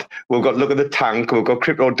Hart, we've got, look at the tank, we've got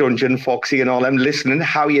Crypto Dungeon, Foxy and all them listening.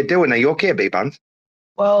 How you doing? Are you okay, B Bands?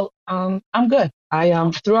 Well, I'm good.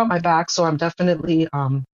 I threw out my back, so I'm definitely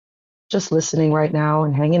just listening right now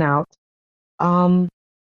and hanging out.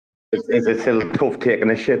 Is it still tough taking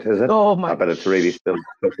a shit, is it? Oh my! I bet it's really still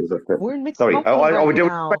tough, is it? We're in mixed Sorry, I would do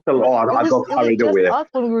now. respect the law. I got carried just away. us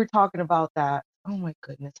when we were talking about that. Oh my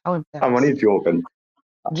goodness, how embarrassing! I'm only joking.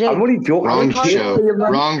 Jake, I'm only joking.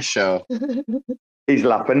 Wrong show. He's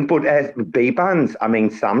laughing. But B-Bands, I mean,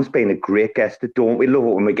 Sam's been a great guest. Don't we love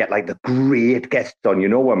it when we get like the great guests on,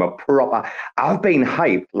 when we're proper. I've been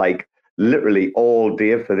hyped like literally all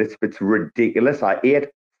day for this. It's ridiculous. I ate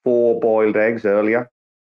 4 boiled eggs earlier.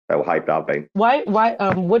 How hyped I've been. Why,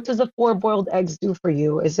 what does the 4 boiled eggs do for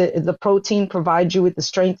you? Is it the protein provide you with the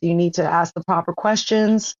strength you need to ask the proper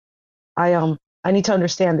questions? I need to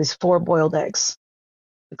understand these 4 boiled eggs.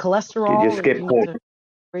 The cholesterol. Did you skip?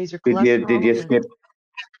 Raise your cholesterol. Did you skip?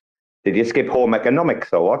 Did you skip home economics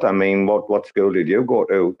or what? I mean, what school did you go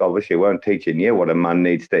to? Obviously, weren't teaching you what a man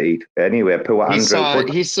needs to eat. Anyway, poor Andrew.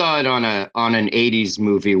 He saw it on an 80s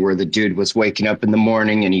movie where the dude was waking up in the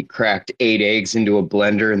morning and he cracked 8 eggs into a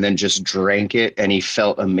blender and then just drank it and he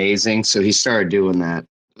felt amazing. So he started doing that.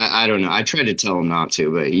 I don't know. I tried to tell him not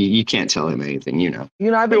to, but you can't tell him anything, you know. You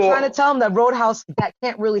know, I've been trying to tell him that Roadhouse, that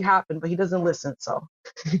can't really happen, but he doesn't listen, so.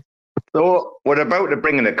 So we're about to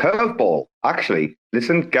bring in a curveball. Actually,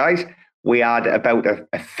 listen, guys, we had about a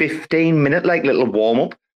 15-minute like little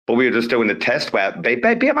warm-up, but we were just doing a test where,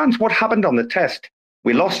 baby Evans, what happened on the test?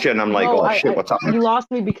 We lost you, and I'm like, what's happening? You lost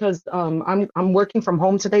me because I'm working from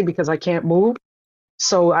home today because I can't move.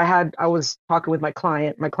 So I was talking with my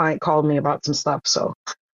client. My client called me about some stuff, so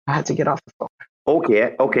I had to get off the phone.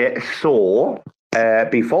 Okay. So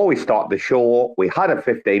before we start the show, we had a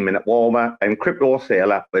 15-minute warmer, and Crypto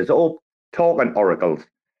Sailor was up talking oracles.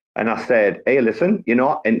 And I said, hey, listen,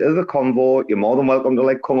 into the convo, you're more than welcome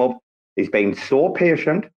to come up. He's been so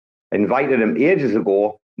patient. Invited him ages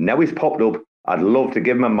ago. Now he's popped up. I'd love to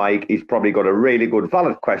give him a mic. He's probably got a really good,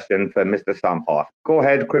 valid question for Mr. Sam Hart. Go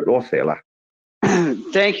ahead, Crypto Sailor.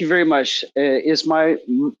 Thank you very much. Is my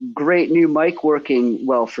great new mic working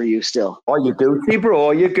well for you still? Oh, you're Gucci,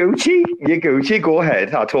 bro. You're Gucci. Go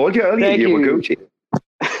ahead. I told you earlier you were Gucci.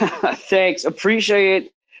 Thanks.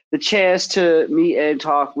 Appreciate the chance to meet and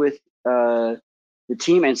talk with the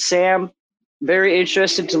team. And Sam, very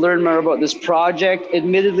interested to learn more about this project.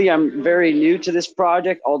 Admittedly, I'm very new to this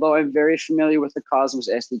project, although I'm very familiar with the Cosmos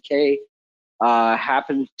SDK.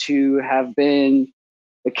 Happen to have been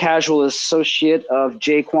a casual associate of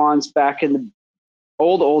Jaquan's back in the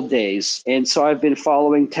old days. And so I've been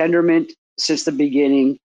following Tendermint since the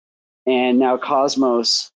beginning and now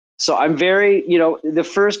Cosmos. So I'm very, the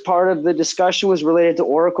first part of the discussion was related to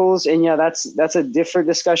oracles. And yeah, that's a different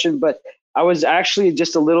discussion, but I was actually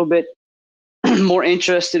just a little bit more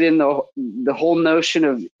interested in the whole notion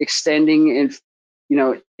of extending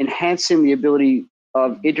and, enhancing the ability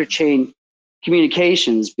of interchain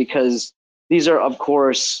communications, because these are, of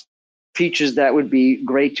course, features that would be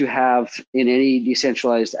great to have in any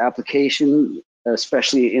decentralized application,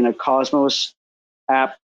 especially in a Cosmos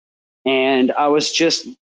app. And I was just,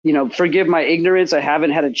 forgive my ignorance, I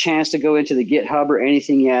haven't had a chance to go into the GitHub or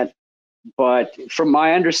anything yet. But from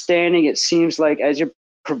my understanding, it seems like as you're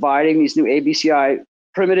providing these new ABCI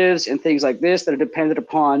primitives and things like this that are dependent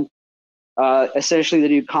upon essentially the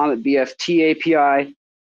new Comet BFT API,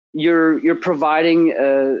 you're providing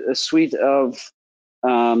a suite of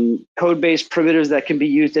code-based primitives that can be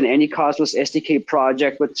used in any Cosmos SDK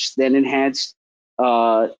project, which then enhance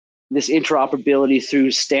this interoperability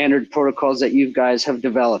through standard protocols that you guys have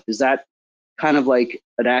developed. Is that kind of like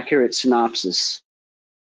an accurate synopsis?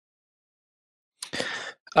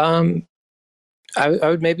 I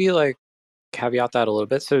would maybe caveat that a little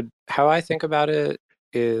bit. So how I think about it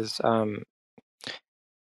is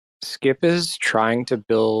Skip is trying to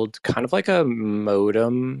build kind of like a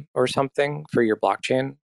modem or something for your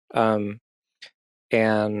blockchain. When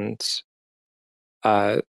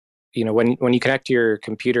you connect your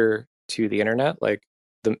computer to the internet,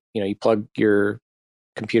 you plug your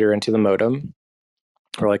computer into the modem,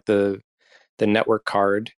 or the network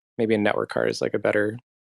card. Maybe a network card is like a better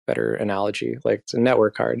analogy. Like it's a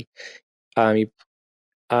network card. It's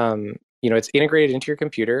integrated into your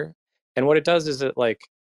computer, and what it does is it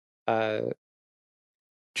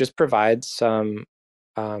just provides some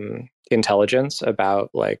intelligence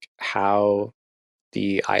about how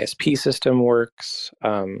the ISP system works.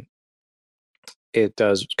 It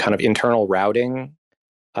does kind of internal routing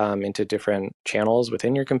into different channels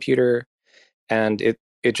within your computer, and it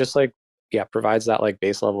just provides that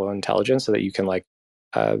base level of intelligence so that you can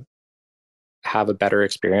have a better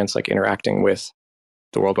experience interacting with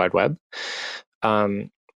the World Wide Web.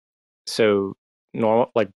 So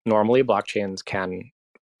normally blockchains can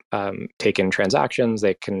take in transactions,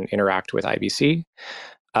 they can interact with IBC,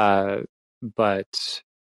 but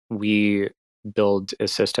we build a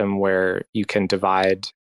system where you can divide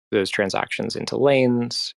those transactions into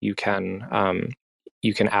lanes. You can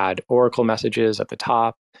add Oracle messages at the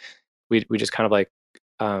top. We just kind of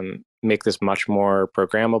make this much more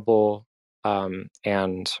programmable,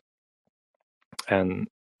 and in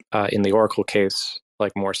the Oracle case,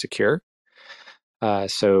 more secure.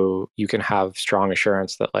 So you can have strong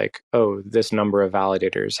assurance that this number of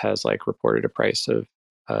validators has reported a price of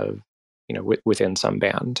within some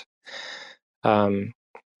band. So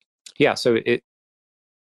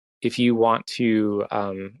if you want to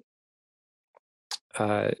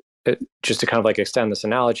just to kind of extend this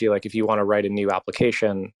analogy, if you want to write a new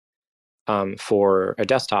application for a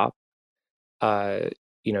desktop,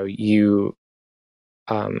 you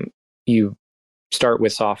you start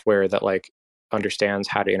with software that like understands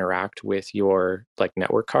how to interact with your like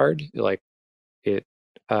network card. Like it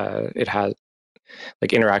has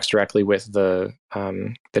like interacts directly with the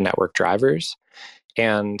network drivers,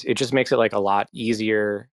 and it just makes it like a lot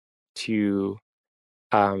easier to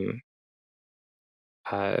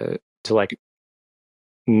to like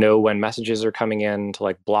know when messages are coming in, to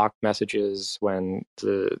like block messages when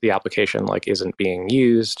the application like isn't being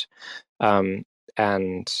used, and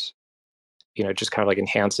it just kind of like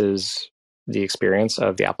enhances the experience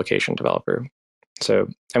of the application developer. So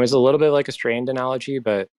I mean, it's a little bit like a strained analogy,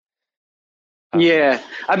 but yeah,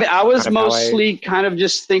 I mean, I was kind of how mostly kind of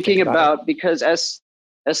just thinking about because as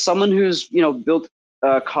someone who's built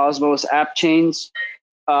Cosmos app chains,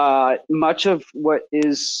 much of what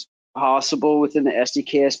is possible within the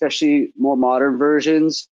SDK, especially more modern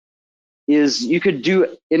versions, is you could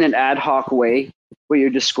do in an ad hoc way what you're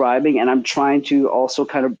describing. And I'm trying to also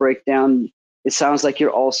kind of break down, it sounds like you're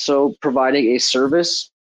also providing a service.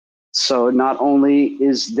 So not only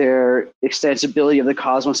is there extensibility of the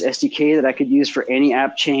Cosmos SDK that I could use for any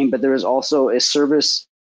app chain, but there is also a service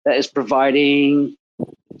that is providing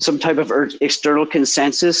some type of external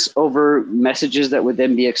consensus over messages that would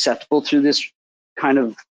then be acceptable through this kind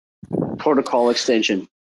of protocol extension.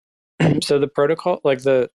 So the protocol, like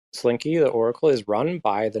the Slinky, the Oracle, is run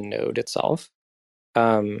by the node itself.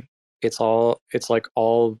 It's like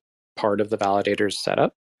all part of the validator's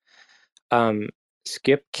setup.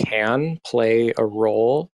 Skip can play a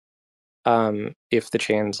role if the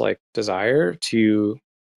chains like desire to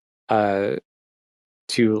kind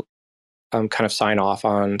of sign off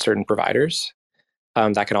on certain providers.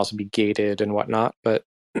 That can also be gated and whatnot, but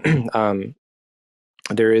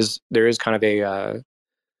there is kind of a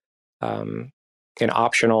an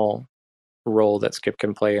optional role that Skip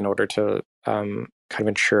can play in order to kind of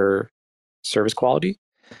ensure service quality.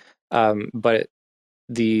 But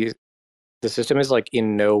the system is like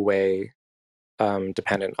in no way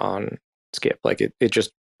dependent on Skip. Like it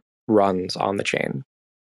just runs on the chain.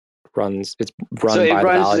 It's run so it by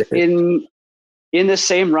runs the validator. in the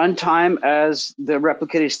same runtime as the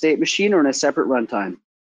replicated state machine, or in a separate runtime?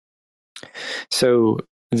 So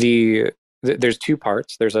there's two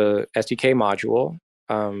parts. There's a SDK module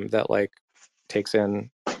that like takes in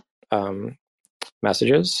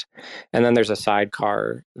messages, and then there's a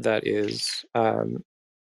sidecar that is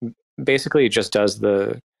basically it just does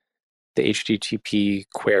the HTTP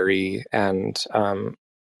query and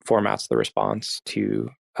formats the response to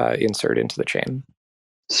insert into the chain.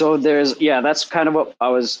 So that's kind of what I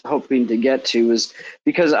was hoping to get to, is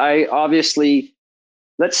because I obviously,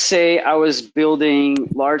 let's say I was building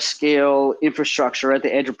large scale infrastructure at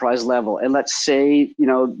the enterprise level, and let's say,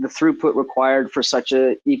 the throughput required for such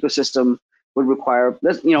an ecosystem would require,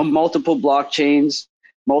 multiple blockchains,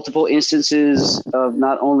 multiple instances of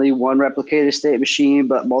not only one replicated state machine,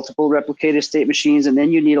 but multiple replicated state machines. And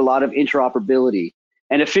then you need a lot of interoperability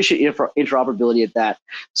and efficient interoperability at that.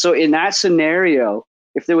 So in that scenario,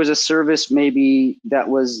 if there was a service maybe that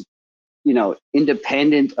was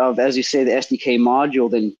independent of, as you say, the SDK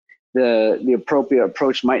module, then the appropriate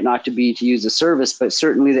approach might not to be to use the service, but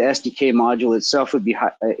certainly the SDK module itself would be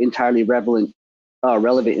entirely relevant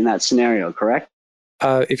in that scenario, correct?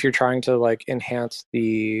 If you're trying to like enhance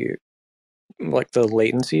the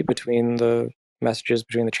latency between the messages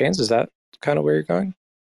between the chains, is that kind of where you're going?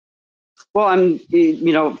 Well,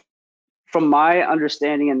 from my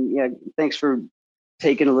understanding, and thanks for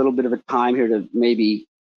taking a little bit of a time here to maybe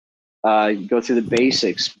go through the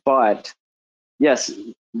basics, but yes,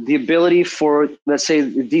 the ability for, let's say,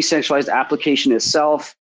 the decentralized application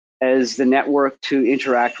itself as the network to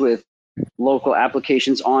interact with local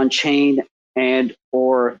applications on chain and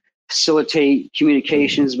or facilitate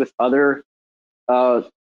communications with other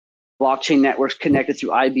blockchain networks connected through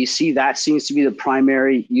IBC. That seems to be the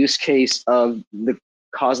primary use case of the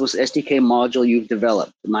Cosmos SDK module you've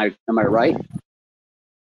developed. Am I right?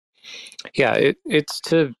 Yeah, it's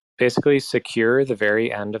to basically secure the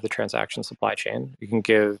very end of the transaction supply chain. You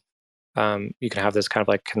can have this kind of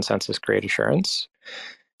like consensus grade assurance,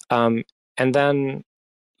 and then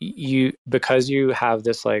because you have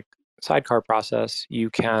this like sidecar process, you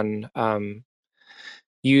can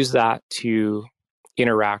use that to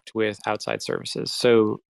interact with outside services.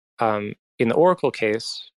 So in the Oracle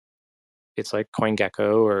case, it's like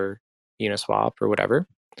CoinGecko or Uniswap or whatever.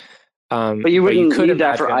 But you wouldn't need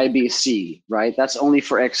that for IBC, right? That's only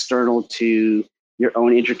for external to your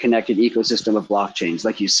own interconnected ecosystem of blockchains,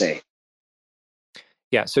 like you say.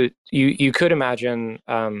 Yeah, so you could imagine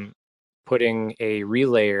putting a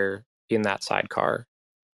relayer in that sidecar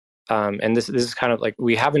and this is kind of like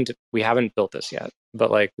we haven't built this yet,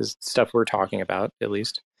 but like this stuff we're talking about, at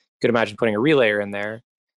least you could imagine putting a relayer in there,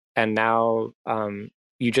 and now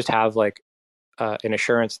you just have like an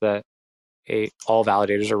assurance that all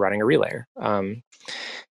validators are running a relayer.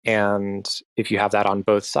 And if you have that on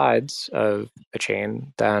both sides of a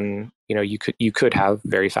chain, then you could have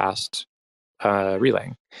very fast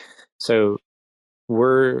relaying. So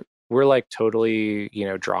we're like totally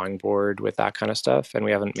drawing board with that kind of stuff, and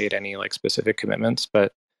we haven't made any like specific commitments,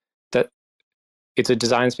 but that it's a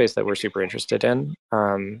design space that we're super interested in.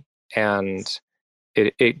 And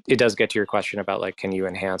it does get to your question about like, can you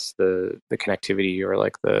enhance the connectivity or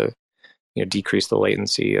like the decrease the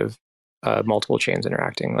latency of multiple chains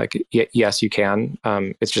interacting? Like, yes, you can.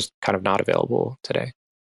 It's just kind of not available today.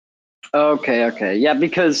 Okay. Yeah,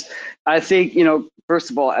 because I think, first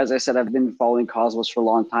of all, as I said, I've been following Cosmos for a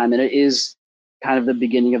long time, and it is kind of the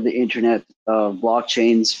beginning of the internet of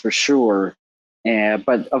blockchains for sure.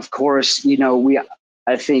 But of course,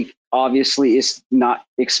 I think obviously it's not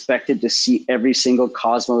expected to see every single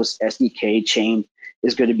Cosmos SDK chain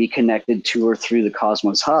is going to be connected to or through the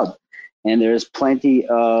Cosmos Hub. And there's plenty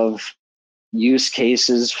of use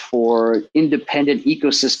cases for independent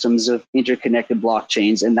ecosystems of interconnected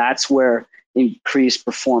blockchains. And that's where increased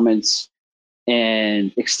performance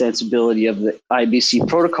and extensibility of the IBC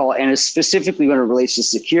protocol, and specifically when it relates to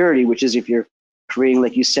security, which is if you're creating,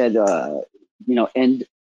 like you said,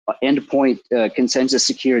 endpoint consensus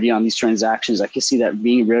security on these transactions, I can see that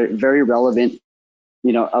being very relevant,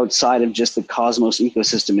 outside of just the Cosmos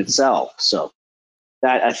ecosystem itself. So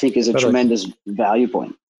that I think is a tremendous value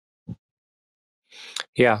point.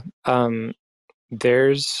 Yeah.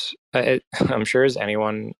 There's, I'm sure as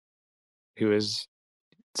anyone who has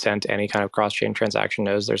sent any kind of cross-chain transaction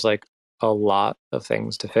knows, there's like a lot of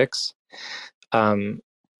things to fix.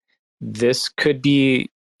 This could be,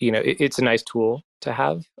 it's a nice tool to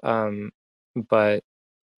have, but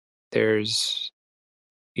there's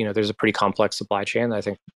a pretty complex supply chain. I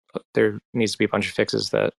think there needs to be a bunch of fixes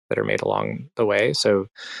that are made along the way. So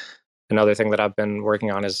another thing that I've been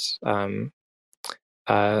working on is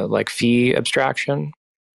like fee abstraction,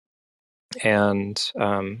 and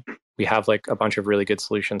we have like a bunch of really good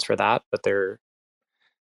solutions for that, but they're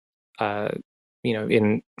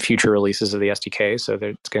in future releases of the SDK, so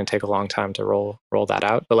it's going to take a long time to roll that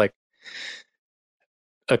out. But like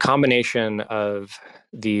a combination of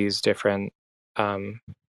these different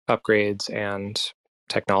upgrades and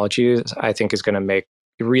technologies, I think, is going to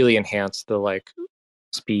really enhance the like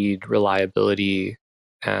speed, reliability,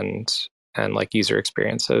 and like user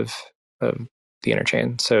experience of the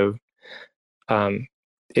interchain. So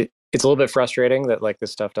it's a little bit frustrating that like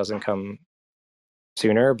this stuff doesn't come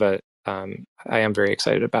sooner, but I am very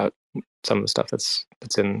excited about some of the stuff that's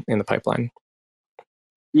in the pipeline.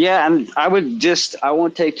 Yeah, and I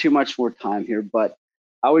won't take too much more time here, but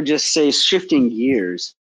I would just say, shifting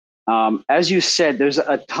gears, as you said, there's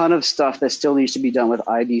a ton of stuff that still needs to be done with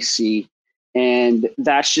IBC, and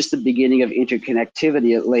that's just the beginning of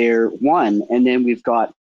interconnectivity at layer 1. And then we've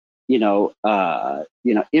got,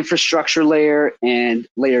 infrastructure layer and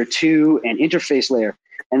layer 2 and interface layer.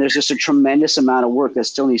 And there's just a tremendous amount of work that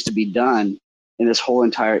still needs to be done in this whole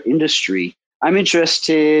entire industry. I'm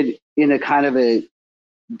interested in a kind of a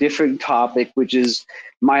different topic, which is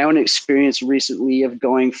my own experience recently of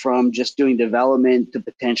going from just doing development to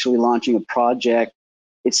potentially launching a project.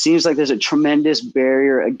 It seems like there's a tremendous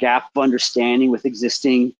barrier, a gap of understanding with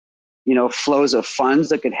existing, flows of funds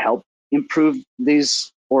that could help improve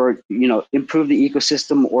these, or, improve the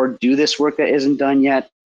ecosystem or do this work that isn't done yet.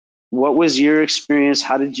 What was your experience?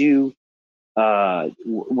 How did you,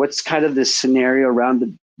 what's kind of the scenario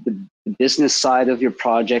around the business side of your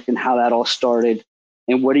project and how that all started?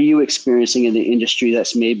 And what are you experiencing in the industry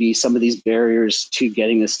that's maybe some of these barriers to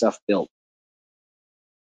getting this stuff built?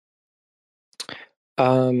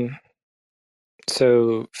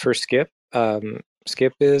 So for Skip,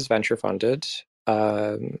 Skip is venture funded.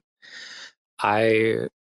 I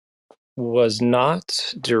was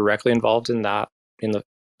not directly involved in the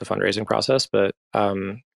fundraising process, but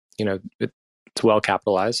it's well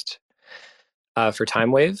capitalized. For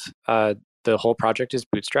Time Wave, the whole project is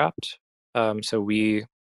bootstrapped. So we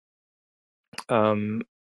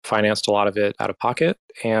financed a lot of it out of pocket,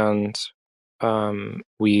 and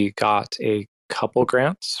we got a couple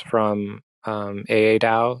grants from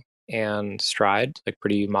AADAO and Stride, like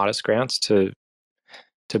pretty modest grants to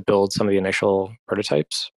build some of the initial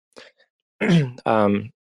prototypes.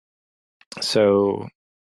 So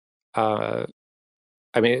I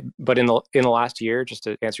mean, but in the last year, just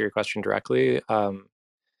to answer your question directly,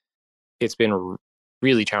 it's been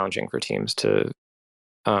really challenging for teams to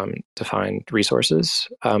defined resources.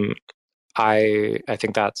 I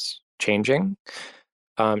think that's changing.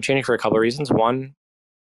 Changing for a couple of reasons. One,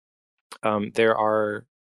 there are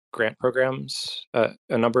grant programs, a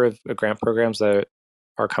number of grant programs that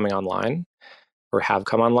are coming online or have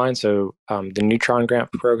come online. So the Neutron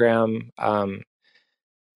Grant Program,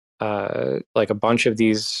 like a bunch of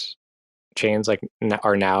these chains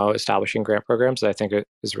are now establishing grant programs that I think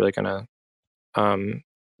is really going to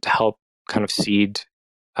help kind of seed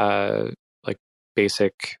like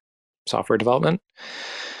basic software development.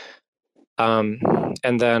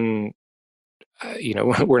 And then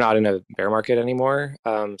we're not in a bear market anymore,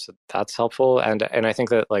 so that's helpful. And I think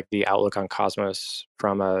that like the outlook on Cosmos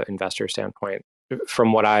from an investor standpoint,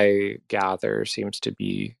 from what I gather, seems to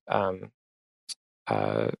be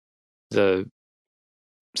the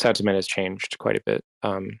sentiment has changed quite a bit.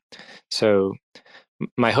 So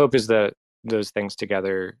my hope is that those things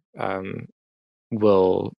together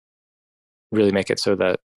will really make it so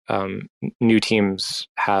that new teams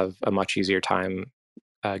have a much easier time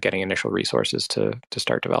getting initial resources to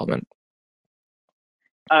start development.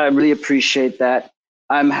 I really appreciate that.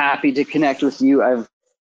 I'm happy to connect with you. I've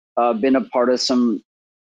been a part of some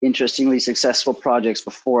interestingly successful projects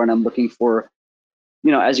before, and I'm looking for,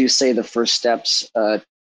 as you say, the first steps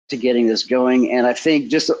to getting this going. And I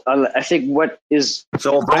think I think what is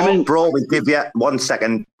so, bro, we give you 1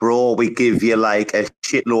 second, bro. We give you like a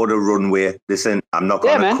shitload of runway. Listen, I'm not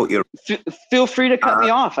going to cut you. Feel free to cut me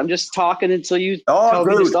off. I'm just talking until you tell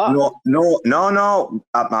me to stop. No.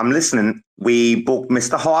 I'm listening. We booked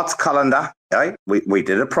Mr. Hart's calendar. Right? We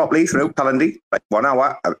did it properly through Calendly. Like 1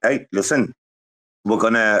 hour. Hey, listen, we're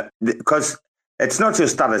gonna, because it's not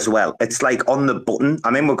just that as well. It's like on the button. I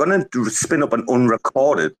mean, we're going to spin up an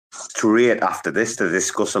unrecorded straight after this to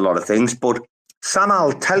discuss a lot of things. But Sam,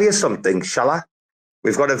 I'll tell you something, shall I?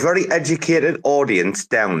 We've got a very educated audience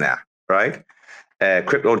down there, right?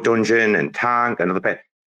 Crypto Dungeon and Tank and other people.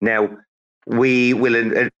 Now, we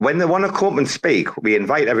will, when they want to come and speak, we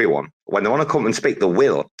invite everyone. When they want to come and speak, they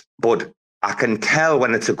will. But I can tell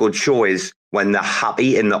when it's a good show is when they're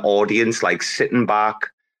happy in the audience, like sitting back,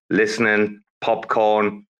 listening,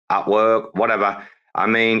 popcorn, at work, whatever. I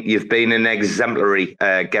mean, you've been an exemplary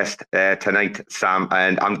guest tonight, Sam,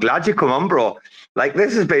 and I'm glad you come on, bro. Like,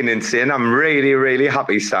 this has been insane. I'm really, really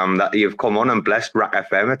happy, Sam, that you've come on and blessed RAC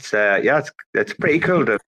FM. It's pretty cool.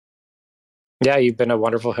 Yeah, you've been a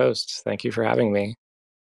wonderful host. Thank you for having me.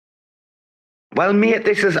 Well, mate,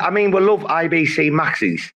 we love IBC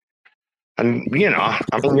Maxis. And, you're an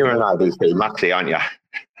IBC Maxi, aren't you?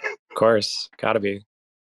 Of course, gotta be.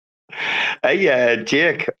 Hey,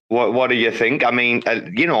 Jake, what do you think? I mean,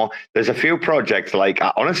 there's a few projects like,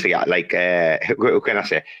 honestly, like, who can I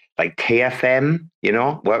say? Like TFM,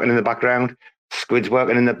 working in the background, Squid's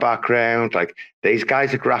working in the background. Like, these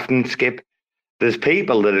guys are Grafton Skip. There's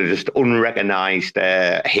people that are just unrecognized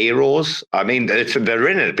heroes. I mean, they're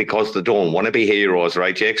in it because they don't want to be heroes,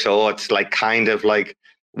 right, Jake? So it's like kind of like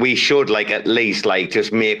we should like at least like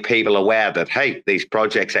just make people aware that, hey, these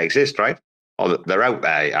projects exist, right? Or they're out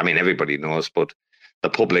there. I mean, everybody knows, but the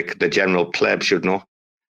public, the general pleb should know.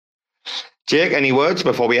 Jake, any words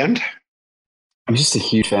before we end? I'm just a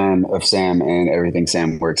huge fan of Sam and everything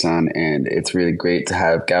Sam works on, and it's really great to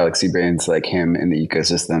have galaxy brains like him in the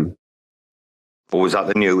ecosystem. Or is that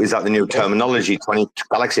the new terminology? 20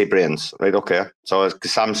 galaxy brains, right? Okay. So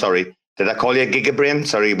Sam, sorry, did I call you gigabrain?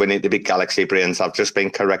 Sorry, we need to be galaxy brains. I've just been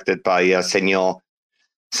corrected by Senor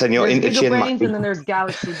There's gigabrains and then there's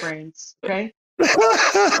galaxy brains. Okay.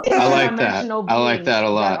 I like that. I like that a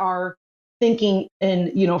lot. That are thinking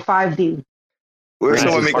in 5D. We're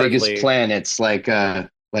so the biggest planets, like on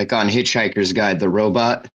Hitchhiker's Guide, the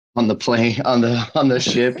robot on the plane on the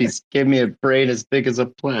ship. He's gave me a brain as big as a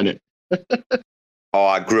planet. Oh,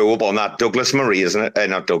 I grew up on that Douglas Murray, isn't it?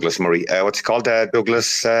 Not Douglas Murray. What's it called?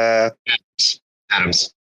 Douglas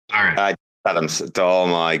Adams. All right. Adams. Oh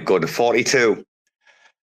my God, 42.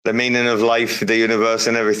 The meaning of life, the universe,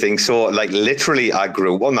 and everything. So, like, literally, I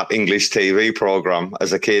grew up on that English TV program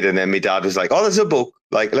as a kid, and then my dad was like, "Oh, there's a book.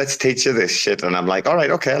 Like, let's teach you this shit." And I'm like, "All right,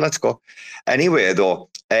 okay, let's go." Anyway, though,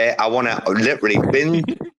 I want to literally binge.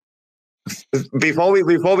 Before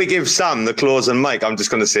we give Sam the closing mic, I'm just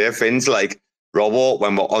going to say, Finn's like, Robo,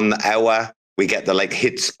 when we're on the hour, we get the like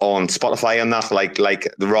hits on Spotify and that, like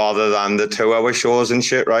rather than the 2-hour shows and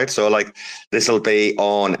shit, right? So like this will be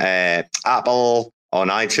on Apple, on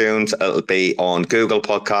iTunes, it'll be on Google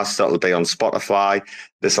Podcasts, it'll be on Spotify.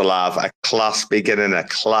 This will have a class beginning, a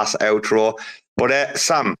class outro. But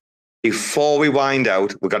Sam, before we wind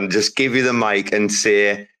out, we're going to just give you the mic and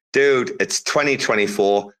say, dude, it's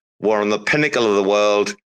 2024. We're on the pinnacle of the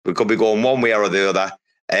world. We could be going one way or the other.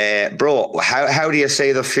 Bro, how do you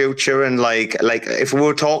see the future? And like if we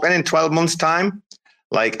were talking in 12 months' time,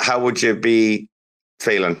 like how would you be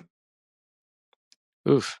feeling?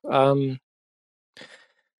 Oof. I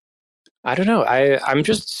don't know. I'm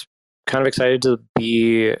just kind of excited to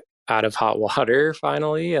be out of hot water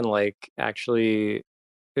finally, and like actually,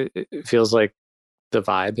 it feels like the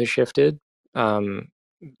vibe has shifted,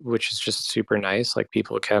 which is just super nice. Like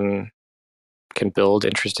people can build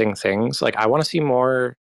interesting things. Like I want to see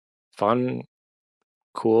more fun,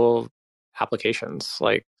 cool applications,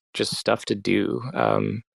 like just stuff to do.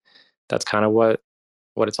 That's kind of what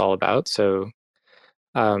it's all about. So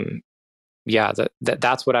yeah,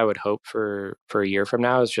 that's what I would hope for a year from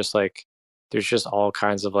now, is just like there's just all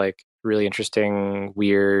kinds of like really interesting,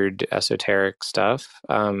 weird, esoteric stuff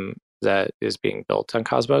that is being built on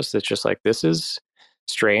Cosmos. That's just like, this is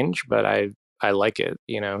strange, but I like it.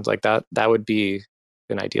 Like that would be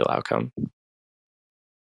an ideal outcome.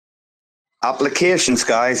 Applications,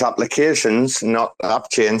 guys, applications, not app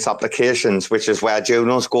chains, applications, which is where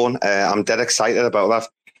Juno's going. I'm dead excited about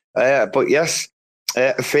that. But yes,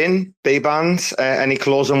 Finn, B-Bands, any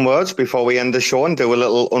closing words before we end the show and do a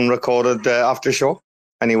little unrecorded after show?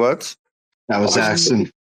 Any words? That was excellent.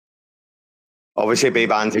 Obviously,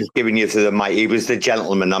 B-Bands is giving you to the mic. He was the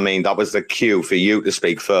gentleman. I mean, that was the cue for you to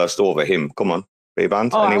speak first over him. Come on,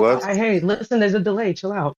 B-Bands, any words? Hey, listen, there's a delay.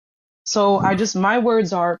 Chill out. So my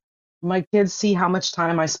words are, my kids see how much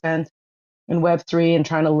time I spent in Web3 and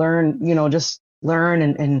trying to learn, just learn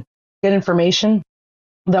and get information,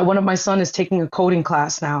 that one of my son is taking a coding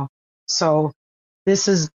class now. So this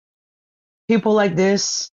is people like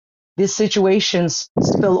these situations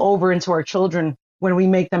spill over into our children when we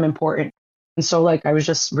make them important. And so like, I was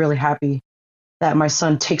just really happy that my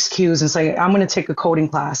son takes cues and say, I'm going to take a coding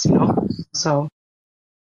class, So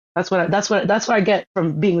that's what I get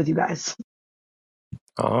from being with you guys.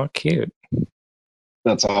 Oh, cute.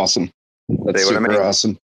 That's awesome. That's super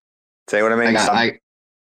awesome. Say what I mean. I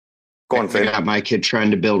Finn. got my kid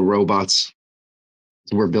trying to build robots.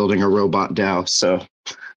 We're building a robot DAO, so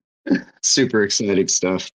super exciting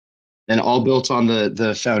stuff. And all built on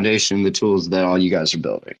the foundation, the tools that all you guys are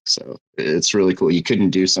building. So it's really cool. You couldn't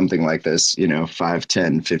do something like this, 5,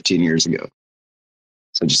 10, 15 years ago.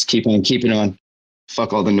 So just keep on keeping on.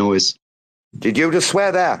 Fuck all the noise. Did you just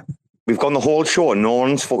swear there? We've gone the whole show and no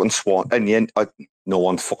one's fucking sworn. And yet, no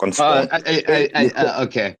one's fucking sworn.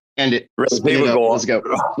 Okay. End it. Right, here we go. Let's go.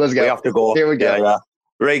 We have to go. Here we go. Yeah.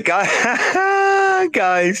 Right,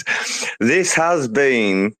 guys. This has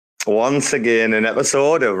been once again an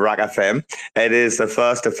episode of RAC FM. It is the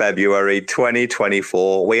 1st of February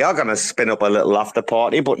 2024. We are going to spin up a little after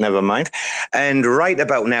party, but never mind. And right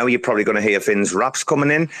about now, you're probably going to hear Finn's raps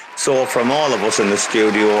coming in. So from all of us in the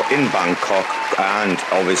studio in Bangkok and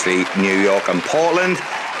obviously New York and Portland,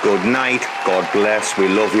 good night. God bless. We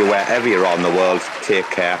love you wherever you're on the world. Take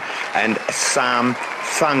care. And Sam,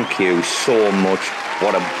 thank you so much.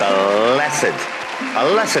 What a blessed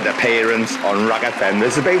appearance on RAC FM.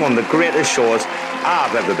 This has been one of the greatest shows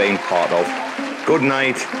I've ever been part of. Good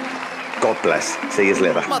night. God bless. See you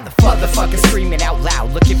later. Motherfuckers screaming out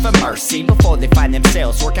loud, looking for mercy before they find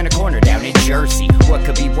themselves working a corner down in Jersey. What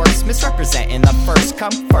could be worse? Misrepresenting the first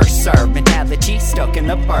come, first serve mentality stuck in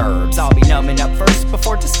the burbs. I'll be numbing up first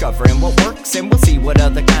before discovering what works, and we'll see what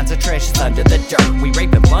other kinds of trash is under the dirt. We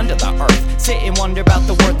rape and plunder the earth, sit and wonder about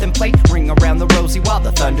the worth and play. Ring around the rosy while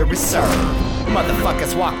the thunder is served.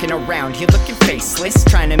 Motherfuckers walking around here looking faceless,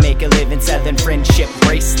 trying to make a living selling friendship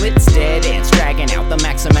bracelets. Dead ends dragging out the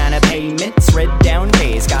max amount of payments. Red down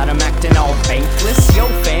days got 'em acting all bankless. Yo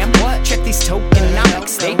fam, what? Check these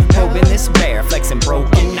tokenomics. They probing this bear, flexing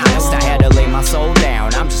broken honest. I had to lay my soul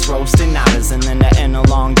down, I'm just roasting nadas. And then to end a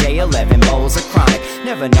long day, 11 bowls of chronic.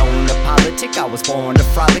 Never known to politic, I was born to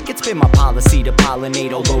frolic. It's been my policy to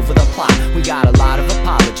pollinate all over the plot. We got a lot of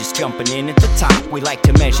apologists jumping in at the top. We like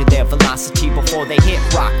to measure their velocity before they hit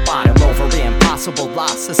rock bottom. Over impossible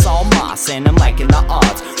loss, it's all moss. And I'm liking the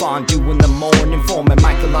odds, fondue in the morning, forming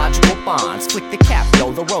mycological bonds. Flick the cap,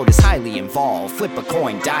 though the road is highly involved. Flip a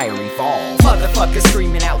coin, diary evolve. Motherfuckers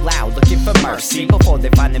screaming out loud, looking for mercy before they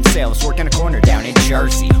find themselves working a corner down in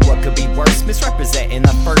Jersey. What could be worse? Misrepresenting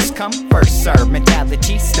the first come, first serve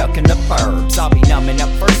mentality stuck in the burbs. I'll be numbing up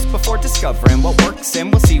first before discovering what works,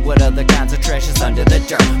 and we'll see what other kinds of trash is under the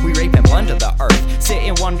dirt. We rape and plunder the earth, sit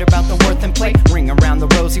and wonder about the worth and play. Ring around the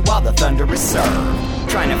rosy while the thunder is served.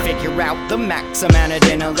 Trying to figure out the max amount of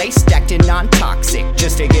dinner laced, acting non-toxic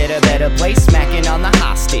just to get a better place, smacking on the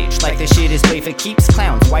hostage like the shit is played for keeps.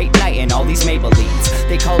 Clowns, white knight, and all these Maybellines.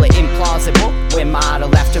 They call it implausible when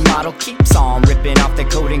model after model keeps on ripping off the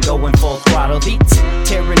coat and going full throttle beats,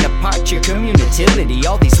 tearing apart your community.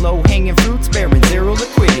 All these low-hanging fruits bearing zero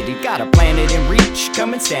liquidity. Got a planet in reach,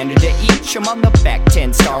 coming standard to each. I'm on the back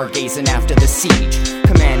 10, stargazing after the siege,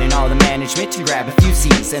 commanding all the management to grab a few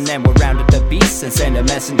Z's, and then we'll round up the beasts and send a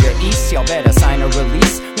messenger east. Y'all better sign a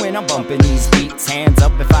release when I'm bumping these beats. Hands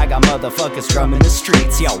up if I got motherfuckers drumming the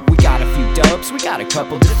streets. Yo, we got a few dubs, we got a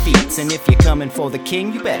couple defeats, and if you're coming for the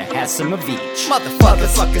king, you better have some of each.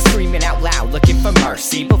 Motherfuckers screaming out loud, looking for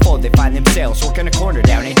mercy before they find themselves working a corner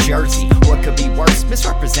down in Jersey. What could be worse?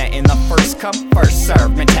 Misrepresenting the first come, first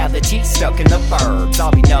serve mentality stuck in the burbs.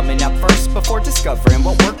 I'll be numbing up first before discovering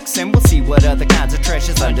what works, and we'll see what other kinds of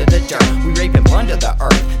treasures under the dirt. We rape and plunder the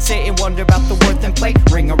earth, sit and wonder about the worth and play.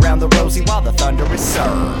 Ring around the rosy while the thunder is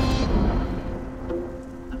served.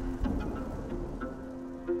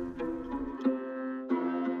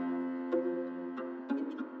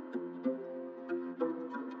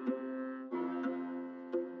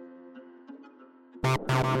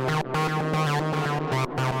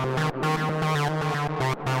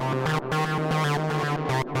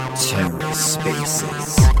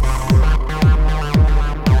 TerraSpaces.